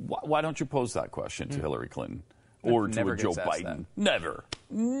 Why don't you pose that question to Hillary Clinton or to Joe Biden? Never.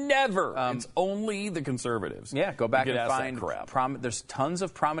 It's only the conservatives. Yeah, go back and find there's tons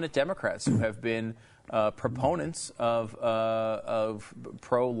of prominent Democrats who have been proponents of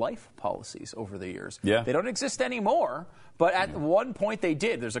pro-life policies over the years. Yeah. They don't exist anymore, but at one point they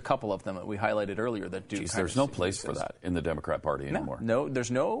did. There's a couple of them that we highlighted earlier that do. There's no place for that in the Democrat Party anymore. No, there's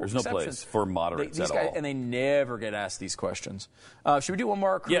no place for moderates at all. And they never get asked these questions. Should we do one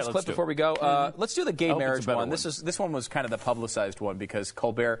more Cruz clip before we go? Let's do the gay marriage one. This one was kind of the publicized one because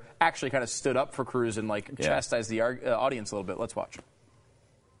Colbert actually kind of stood up for Cruz and chastised the audience a little bit. Let's watch.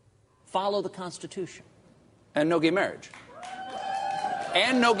 Follow the Constitution. And no gay marriage.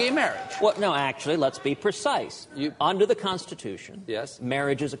 And no gay marriage. Well, no, actually, let's be precise. Under the Constitution,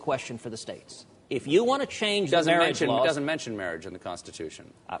 marriage is a question for the states. If you want to change the marriage laws... It doesn't mention marriage in the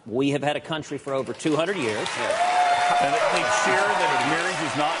Constitution. We have had a country for over 200 years. And they share that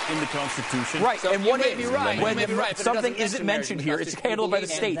marriage is not in the Constitution. Right, so and what may be right. when something isn't mentioned here, it's handled by the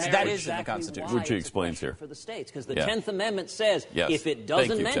states. That is in the Constitution. Which he explains here. For the states, because the 10th Amendment says if it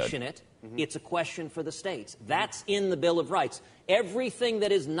doesn't mention it, it's a question for the states. That's in the Bill of Rights. Everything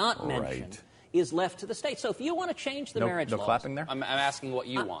that is not mentioned is left to the states. So if you want to change the marriage laws... No clapping there? I'm asking what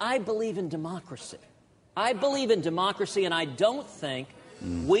you want. I believe in democracy. I believe in democracy, and I don't think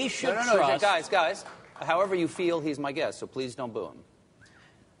we should trust... Guys, however you feel, he's my guest, so please don't boo him.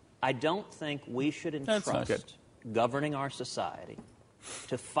 I don't think we should entrust governing our society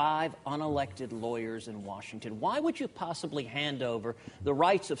to 5 unelected lawyers in Washington. Why would you possibly hand over the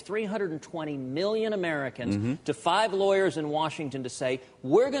rights of 320 million Americans to 5 lawyers in Washington to say,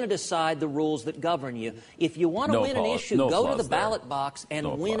 we're going to decide the rules that govern you? If you want to win an issue, go to the ballot box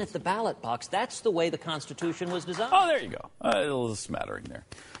and win at the ballot box. That's the way the Constitution was designed. Oh, there you go. A little smattering there.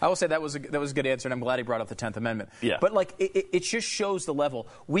 I will say that was a good answer, and I'm glad he brought up the 10th Amendment. Yeah. But it just shows the level.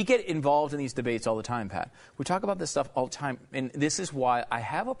 We get involved in these debates all the time, Pat. We talk about this stuff all the time, and this is why I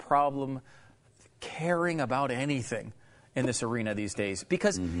have a problem caring about anything in this arena these days,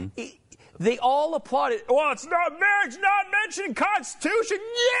 because they all applaud it. Well, it's not marriage, not mentioned in Constitution.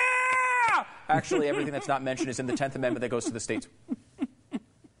 Yeah! Actually, everything that's not mentioned is in the 10th Amendment that goes to the states.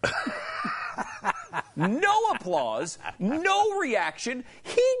 No applause, no reaction.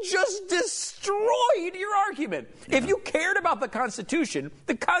 He just destroyed your argument. Yeah. If you cared about the Constitution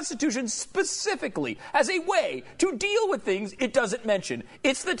specifically as a way to deal with things it doesn't mention.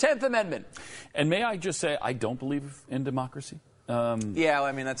 It's the 10th Amendment. And may I just say, I don't believe in democracy.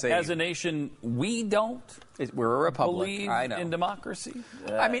 That's as a nation, we don't. We're a republic. Believe I know. in democracy.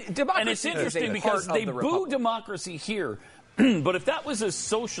 Democracy. And it's interesting because they boo democracy here. But if that was a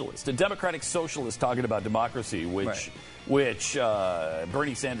socialist, a democratic socialist talking about democracy, which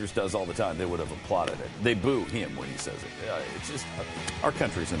Bernie Sanders does all the time, they would have applauded it. They boo him when he says it. It's just our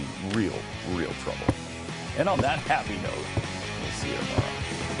country's in real trouble. And on that happy note, we'll see you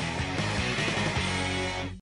tomorrow.